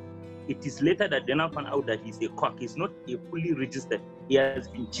 years. It is later that they now found out that he's a quack. He's not a fully registered. He has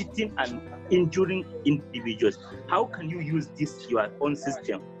been cheating and injuring individuals. How can you use this, your own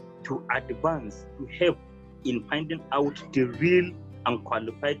system, to advance, to help in finding out the real and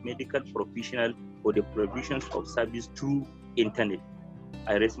qualified medical professional for the provisions of service through internet?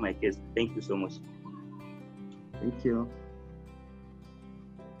 I rest my case. Thank you so much. Thank you.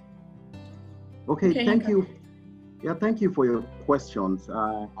 Okay, thank you. Yeah, thank you for your questions.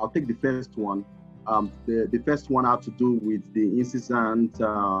 I'll take the first one. The first one had to do with the incessant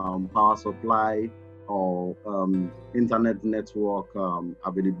power supply or internet network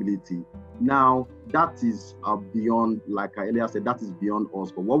availability. Now, that is beyond, like I earlier said, that is beyond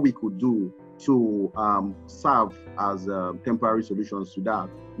us. But what we could do to serve as temporary solutions to that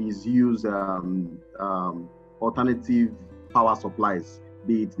is use alternative power supplies,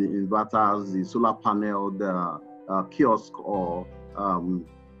 be it the inverters, the solar panel, the kiosk, or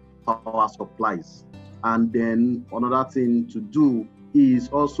power supplies. And then another thing to do is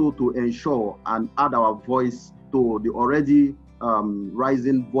also to ensure and add our voice to the already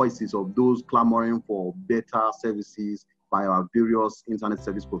rising voices of those clamoring for better services by our various internet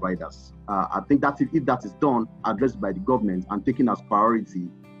service providers. I think that if that is done, addressed by the government and taken as priority,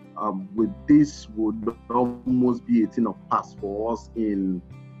 with this would almost be a thing of past for us in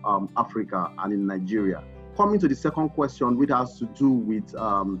Africa and in Nigeria. Coming to the second question, which has to do with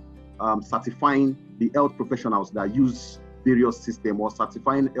certifying the health professionals that use various systems, or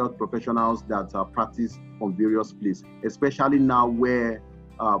certifying health professionals that practice on various places, especially now where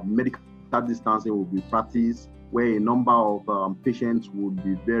medical distancing will be practiced, where a number of patients would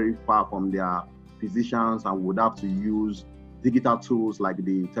be very far from their physicians and would have to use digital tools like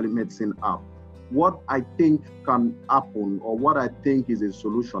the telemedicine app. What I think can happen, or what I think is a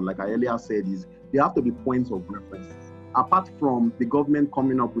solution, like I earlier said, is there have to be points of reference. Apart from the government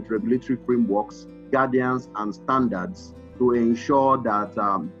coming up with regulatory frameworks, guardians, and standards to ensure that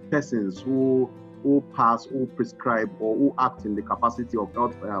persons who pass, who prescribe, or who act in the capacity of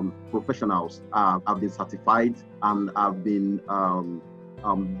health professionals have been certified and have been,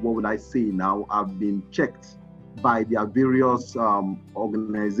 what would I say now, have been checked by their various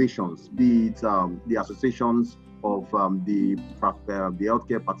organizations, be it the associations of the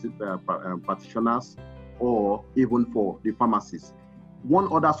healthcare practitioners, or even for the pharmacists. One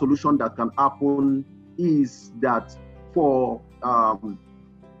other solution that can happen is that for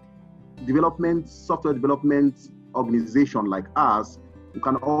software development organization like us, you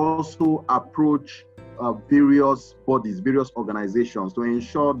can also approach various bodies, various organizations to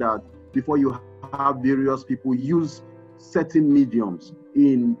ensure that before you have various people use certain mediums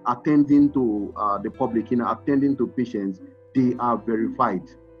in attending to the public, in attending to patients, they are verified.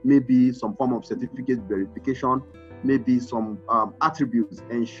 Maybe some form of certificate verification, maybe some attributes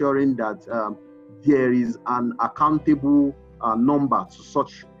ensuring that there is an accountable number to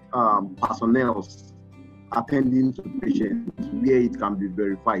such personnel attending to patients where it can be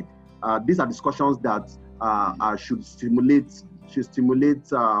verified. These are discussions that should stimulate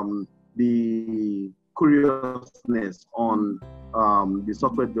the curiousness on the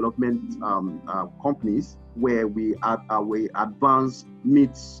software development companies, where we advance,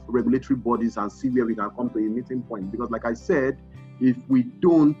 meet regulatory bodies, and see where we can come to a meeting point. Because like I said, if we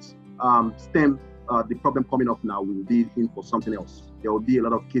don't stem the problem coming up now, we will be in for something else. There will be a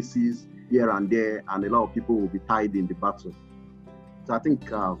lot of cases here and there, and a lot of people will be tied in the battle. So I think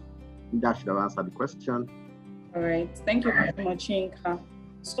that should have answered the question. All right, thank you very much, Inka.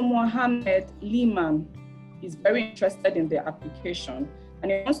 So Mohammed Liman is very interested in the application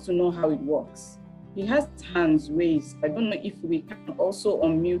and he wants to know how it works. He has his hands raised. I don't know if we can also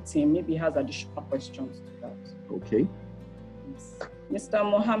unmute him. Maybe he has additional questions to that. Okay. Yes. Mr.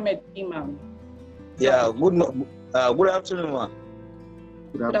 Mohammed Liman. Yeah, good afternoon, ma.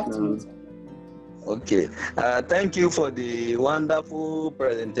 Good afternoon. Okay. Thank you for the wonderful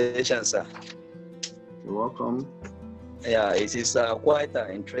presentation, sir. You're welcome. Yeah, it is quite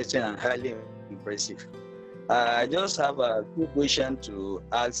interesting and highly impressive. I just have a quick question to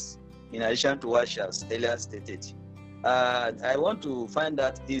ask in addition to what she has earlier stated. I want to find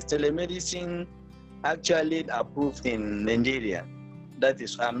out, is telemedicine actually approved in Nigeria? That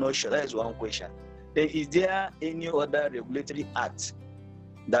is, I'm not sure. That is one question. Then is there any other regulatory act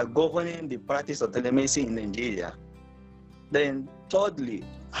that governing the practice of telemedicine in Nigeria? Then thirdly,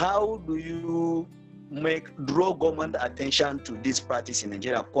 how do you draw government attention to this practice in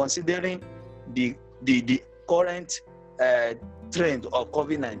Nigeria, considering the current trend of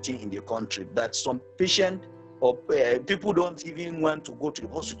COVID-19 in the country, that some patients or people don't even want to go to the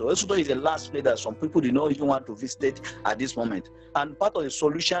hospital. The hospital is the last place that some people do not even want to visit at this moment. And part of the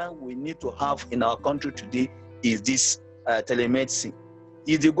solution we need to have in our country today is this telemedicine.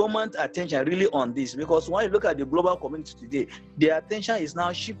 Is the government attention really on this? Because when you look at the global community today, their attention is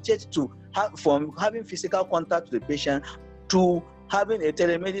now shifted to from having physical contact with the patient to having a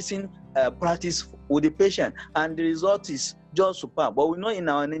telemedicine practice with the patient, and the result is just superb. But we know in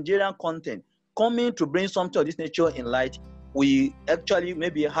our Nigerian content, coming to bring something of this nature in light, we actually may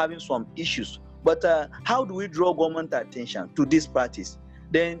be having some issues. But how do we draw government attention to this practice?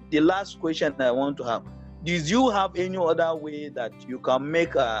 Then the last question I want to have, do you have any other way that you can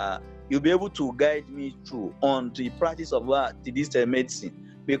make, you'll be able to guide me through on the practice of this medicine?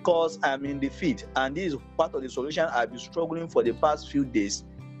 Because I'm in the field, and this is part of the solution I've been struggling for the past few days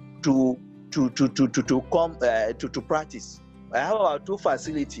to practice. I have about 2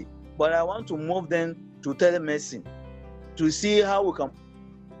 facilities, but I want to move them to telemedicine to see how we can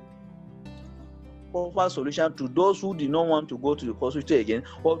offer solution to those who do not want to go to the hospital again,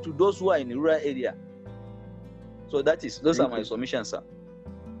 or to those who are in the rural area. So those are my submissions, sir.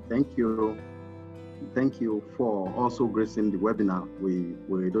 Thank you. Thank you for also gracing the webinar. We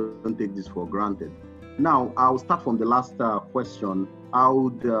don't take this for granted. Now, I'll start from the last question. How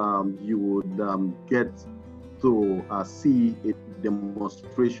would you would get to see a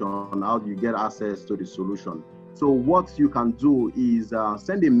demonstration? How do you get access to the solution? So what you can do is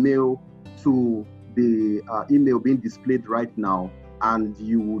send a mail to the email being displayed right now, and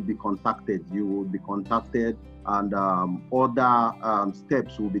you will be contacted. You will be contacted, and other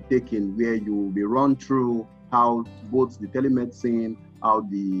steps will be taken where you will be run through how both the telemedicine, how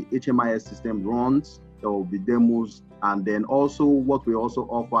the HMIS system runs. There will be demos, and then also what we also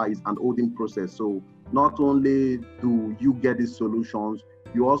offer is an holding process. So not only do you get these solutions,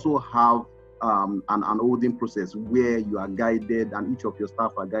 you also have an holding process where you are guided, and each of your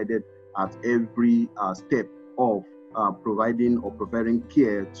staff are guided at every step of providing or preparing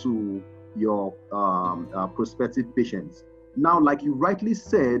care to your prospective patients. Now, like you rightly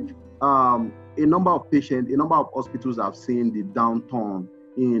said, a number of hospitals have seen the downturn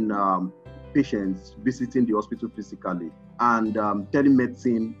in patients visiting the hospital physically, and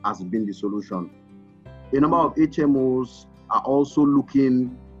telemedicine has been the solution. A number of HMOs are also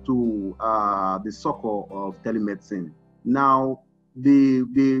looking to the succor of telemedicine. Now,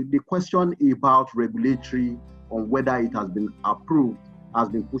 the question about regulatory on whether it has been approved has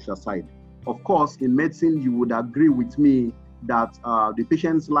been pushed aside. Of course, in medicine, you would agree with me that the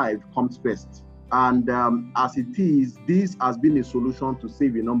patient's life comes first. And as it is, this has been a solution to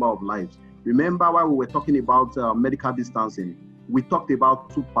save a number of lives. Remember, while we were talking about medical distancing, we talked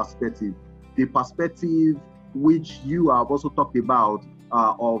about 2 perspectives. The perspective which you have also talked about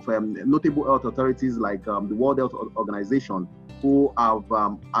of notable health authorities like the World Health Organization, who have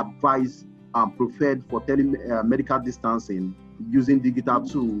advised and preferred for medical distancing using digital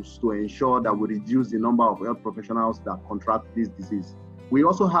tools to ensure that we reduce the number of health professionals that contract this disease. We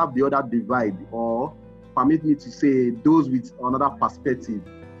also have the other divide, or permit me to say, those with another perspective,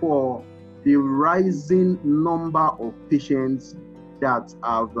 for the rising number of patients that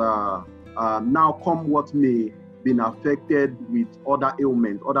have now, come what may, been affected with other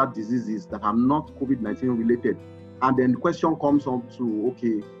ailments, other diseases that are not COVID-19 related. And then the question comes on to,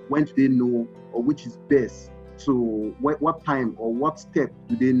 okay, when do they know, or which is best? So what time or what step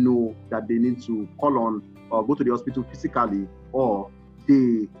do they know that they need to call on or go to the hospital physically, or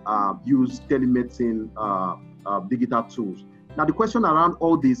they use telemedicine digital tools? Now, the question around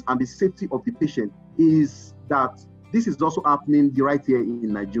all this and the safety of the patient is that this is also happening right here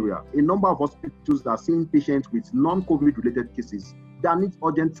in Nigeria. A number of hospitals are seeing patients with non-COVID related cases that need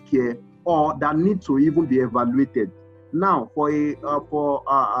urgent care or that need to even be evaluated. Now, for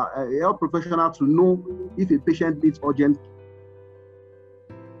a health professional to know if a patient needs urgent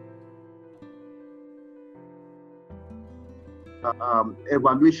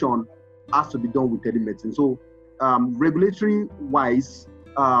evaluation has to be done with telemedicine. So, regulatory-wise,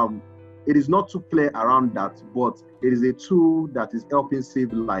 it is not too clear around that, but it is a tool that is helping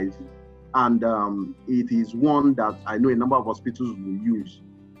save lives, and it is one that I know a number of hospitals will use.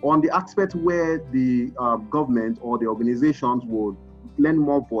 On the aspect where the government or the organizations would lend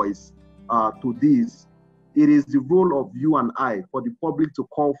more voice to this, it is the role of you and I, for the public, to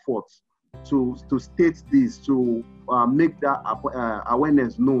call forth, to state this, to make that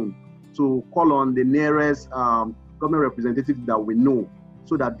awareness known, to call on the nearest government representative that we know,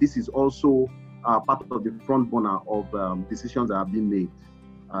 so that this is also part of the front burner of decisions that have been made.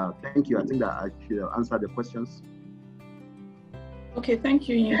 Thank you. I think that I should answer the questions. Okay, thank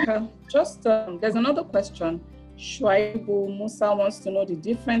you, Yinka. Just there's another question. Shuaibu Musa wants to know the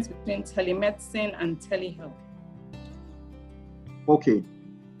difference between telemedicine and telehealth. Okay.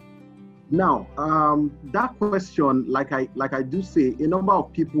 Now, that question, like I do say, a number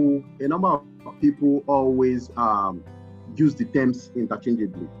of people always use the terms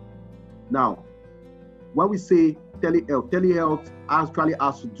interchangeably. Now, when we say telehealth actually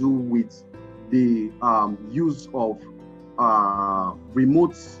has to do with the use of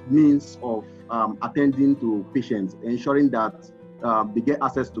remote means of attending to patients, ensuring that they get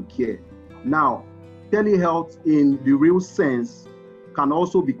access to care. Now, telehealth in the real sense can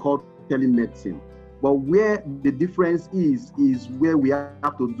also be called telemedicine. But where the difference is where we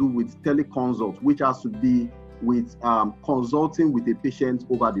have to do with teleconsult, which has to be with consulting with a patient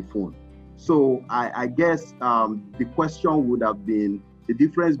over the phone. So I guess the question would have been the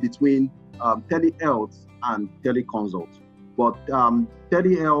difference between telehealth and teleconsult. But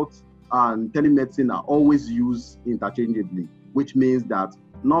telehealth and telemedicine are always used interchangeably, which means that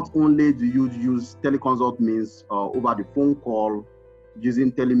not only do you use teleconsult means over the phone call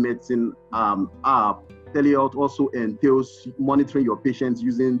using telemedicine app, telehealth also entails monitoring your patients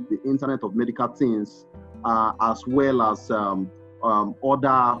using the Internet of Medical Things, as well as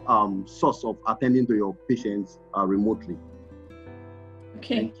other source of attending to your patients remotely.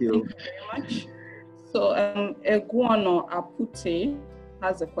 Okay, thank you very much. So Eguano Apute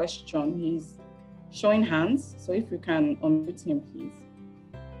has a question. He's showing hands. So if you can unmute him, please.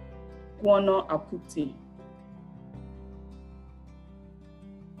 Eguano Apute.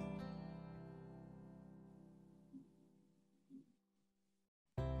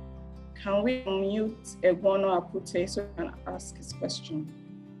 Can we unmute Eguano Apute so he can ask his question?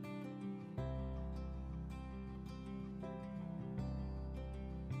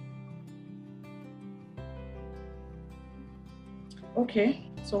 Okay,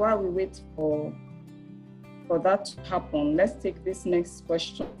 so while we wait for that to happen, let's take this next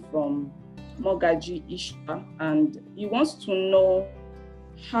question from Mogaji Isha, and he wants to know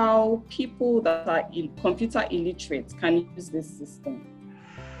how people that are computer illiterate can use this system.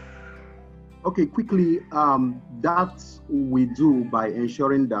 Okay, quickly, that we do by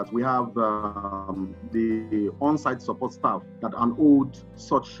ensuring that we have the on-site support staff that enrolled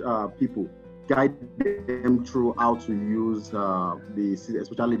such people, guide them through how to use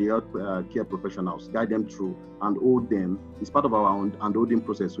especially the health care professionals, guide them through and hold them. It's part of our unholding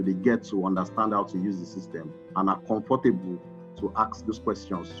process, so they get to understand how to use the system and are comfortable to ask those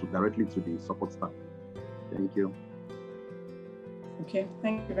questions directly to the support staff. Thank you. Okay,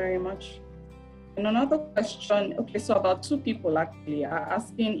 thank you very much. And another question, okay, so about 2 people actually are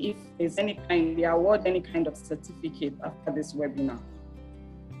asking if there's they award any kind of certificate after this webinar.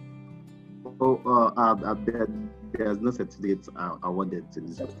 There's no certificate awarded to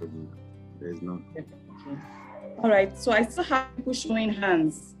this webinar. There is none. Okay. All right, so I still have people showing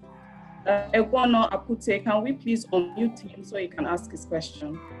hands. Eguano Apute, can we please unmute him so he can ask his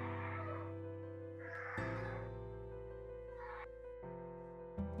question?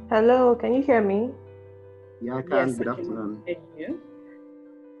 Hello, can you hear me? Yeah, I can. Yes, Good I can afternoon. hear you.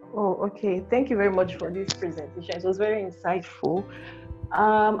 Oh, okay. Thank you very much for this presentation. It was very insightful.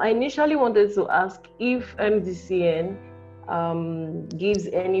 I initially wanted to ask if MDCN gives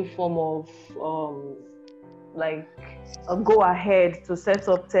any form of like a go ahead to set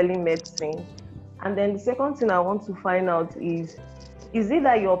up telemedicine. And then the second thing I want to find out is it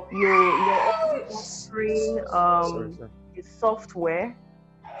that you're offering a software,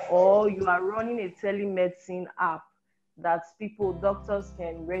 or you are running a telemedicine app that doctors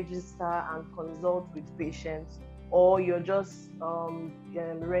can register and consult with patients, or you're just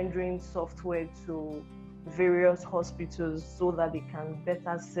rendering software to various hospitals so that they can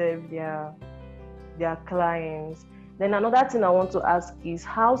better serve their clients. Then another thing I want to ask is,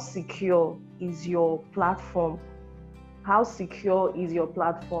 how secure is your platform? How secure is your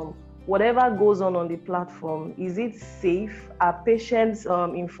platform? Whatever goes on the platform, is it safe? Are patients'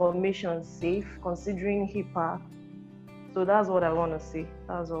 information safe, considering HIPAA? So that's what I want to say.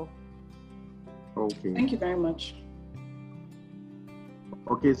 That's all. Okay. Thank you very much.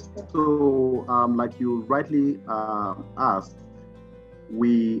 Okay, so like you rightly asked,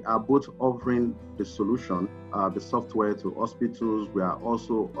 we are both offering the solution, the software to hospitals. We are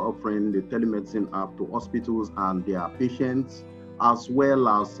also offering the telemedicine app to hospitals and their patients, as well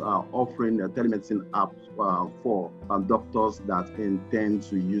as offering a telemedicine app for doctors that intend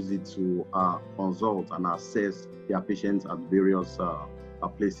to use it to consult and assess their patients at various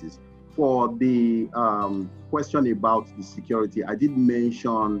places. For the question about the security, I did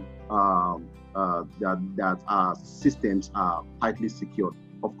mention that our systems are tightly secured.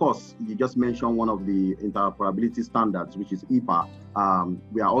 Of course, you just mentioned one of the interoperability standards, which is HIPAA.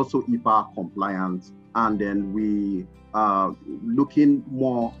 We are also HIPAA compliant, and then we are looking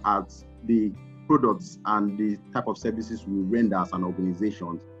more at the products and the type of services we render as an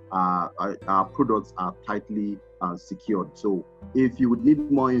organization. Our products are tightly secured. So if you would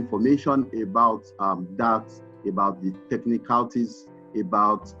need more information about that, about the technicalities,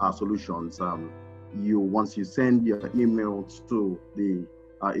 about our solutions, once you send your email to the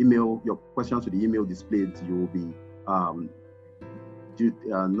your questions to the email displayed, you will be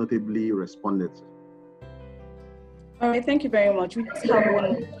notably responded. All right, thank you very much. We just have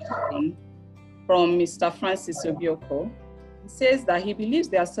one question from Mr. Francis Obioko. He says that he believes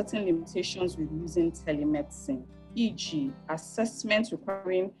there are certain limitations with using telemedicine, e.g., assessment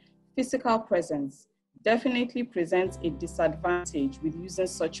requiring physical presence definitely presents a disadvantage with using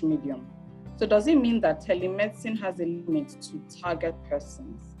such medium. So does it mean that telemedicine has a limit to target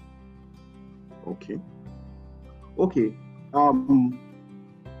persons? Okay.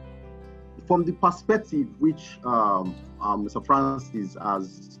 From the perspective which Mr. Francis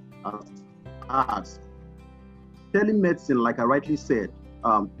has asked, telemedicine, like I rightly said,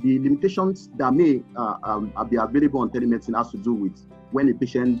 the limitations that may be available on telemedicine has to do with when a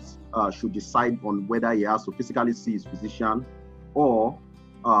patient should decide on whether he has to physically see his physician, or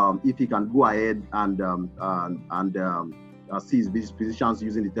if he can go ahead and see his physicians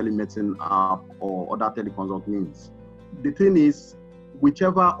using the telemedicine app or other teleconsult means. The thing is,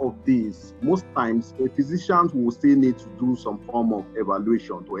 whichever of these, most times a physician will still need to do some form of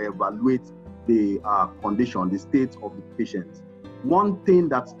evaluation to evaluate the condition, the state of the patient. One thing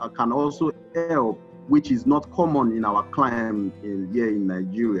that can also help, which is not common in our climate here in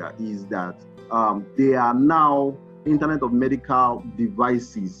Nigeria, is that there are now Internet of Medical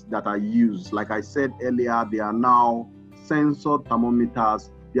devices that are used. Like I said earlier, there are now sensor thermometers.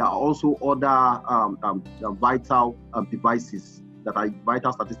 There are also other vital devices that are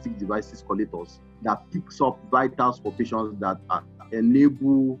vital statistic devices, collators, that picks up vitals for patients that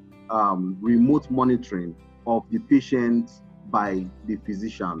enable remote monitoring of the patients by the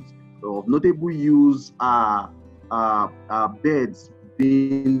physicians. So of notable use are beds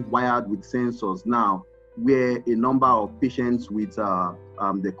being wired with sensors now, where a number of patients with the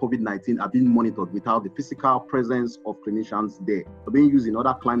COVID-19 are being monitored without the physical presence of clinicians there. They're being used in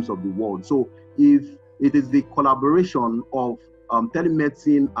other climes of the world. So if it is the collaboration of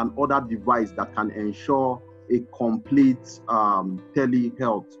telemedicine and other devices that can ensure a complete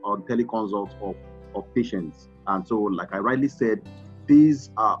telehealth or teleconsult of patients. And so, like I rightly said,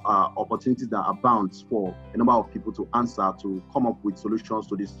 these are opportunities that abound for a number of people to answer, to come up with solutions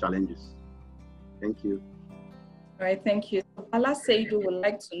to these challenges. Thank you. All right, thank you. Ala Seidu would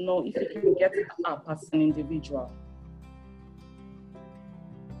like to know if you can get the app as an individual.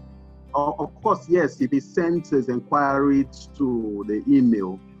 Of course, yes. If he sends his inquiry to the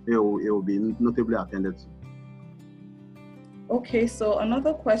email, it will be notably attended to. Okay, so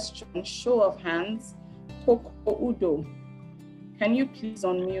another question, show of hands, Koko Udo. Can you please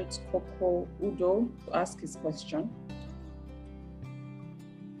unmute Koko Udo to ask his question?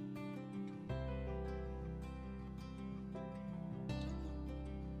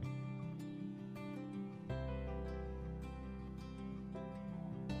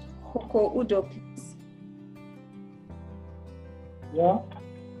 Koko Udo, please. Yeah.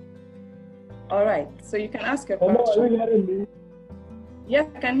 All right, so you can ask your question. Hello, are you hearing me? Yes,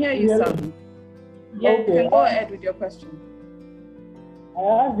 I can hear you, sir. Yeah, okay. You can go ahead with your question. I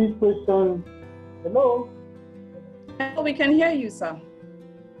asked this question. Hello? Hello, we can hear you, sir.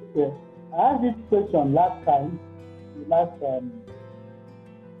 Okay. I asked this question last time, the last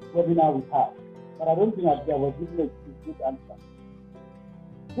webinar we had, but I don't think I was given a good answer.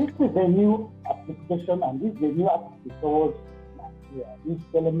 This is a new application, and this is a new application towards Nigeria, this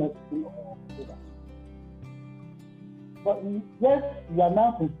telemedicine or whatever. But yes, we are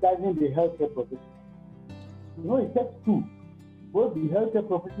now sensitizing the healthcare professionals. You know, it takes two, both the healthcare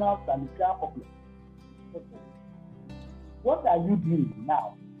professionals and the care population. What are you doing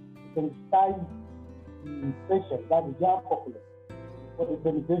now to sensitize the patients, that the general population, for the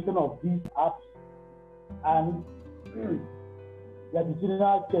penetration of these apps and the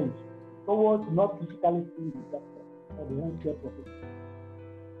additional change towards not physically seeing the doctor or the healthcare professional?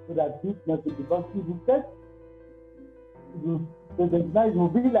 So that this message, because if you take it will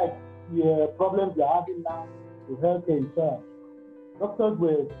be like the problems we are having now with healthcare insurance. Doctors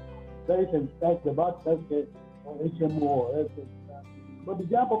were very sensitized about healthcare or HMO or healthcare insurance, but the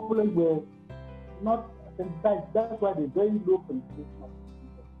general population were not sensitized. That's why they're very low penetration.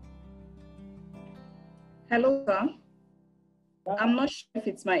 Hello, sir. I'm not sure if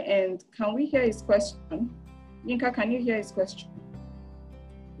it's my end. Can we hear his question? Yinka, can you hear his question?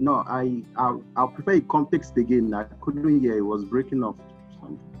 No, I'll prefer a context again. I couldn't hear. It was breaking off.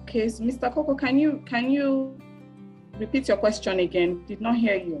 Okay, so Mr. Koko, can you repeat your question again? Did not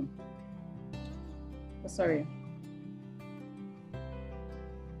hear you. Oh, sorry.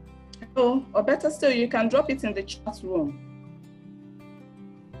 Oh, or better still, you can drop it in the chat room.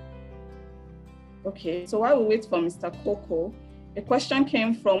 Okay, so while we wait for Mr. Koko, a question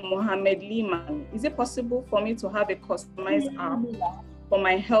came from Mohammed Liman. Is it possible for me to have a customized app for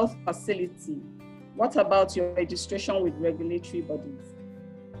my health facility What about your registration with regulatory bodies?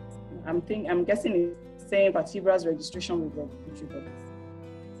 I'm guessing it's saying Vatebra's registration with regulatory bodies.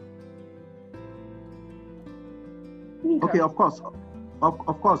 Okay, of course.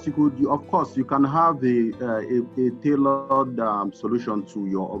 Of course, you can have a tailored solution to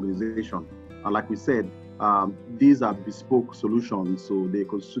your organization. And like we said, these are bespoke solutions, so they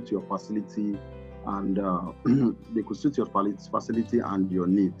could suit your facility and they could suit your facility and your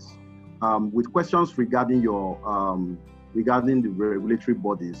needs. With questions regarding regarding the regulatory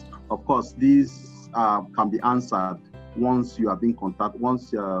bodies, of course, these can be answered once you have been contacted.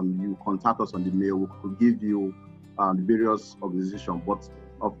 Once you contact us on the mail, we could give you the various organizations. But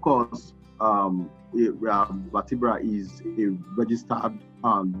of course, Vatebra is a registered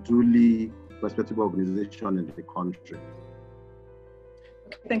and duly respectable organization in the country.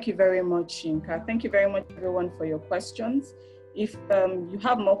 Thank you very much, Yinka. Thank you very much, everyone, for your questions. If you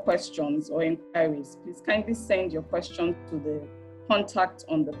have more questions or inquiries, please kindly send your question to the contact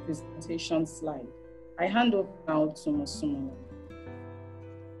on the presentation slide. I hand over now to Mosumo.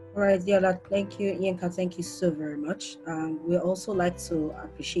 All right, Diola, thank you. Yinka, thank you so very much. We also like to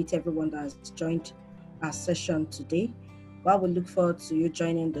appreciate everyone that has joined our session today. While we look forward to you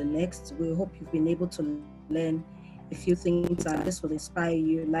joining the next, we hope you've been able to learn a few things and this will inspire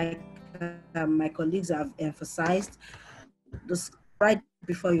you. Like my colleagues have emphasized, this right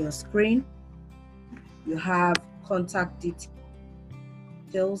before your screen, you have contact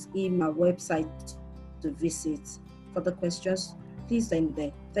details, email, website to visit. For the questions, please send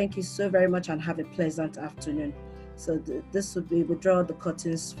them. Thank you so very much and have a pleasant afternoon. So this would be withdraw the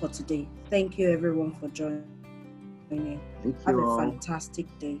curtains for today. Thank you everyone for joining. Have a fantastic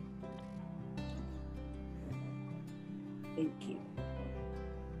day. Thank you.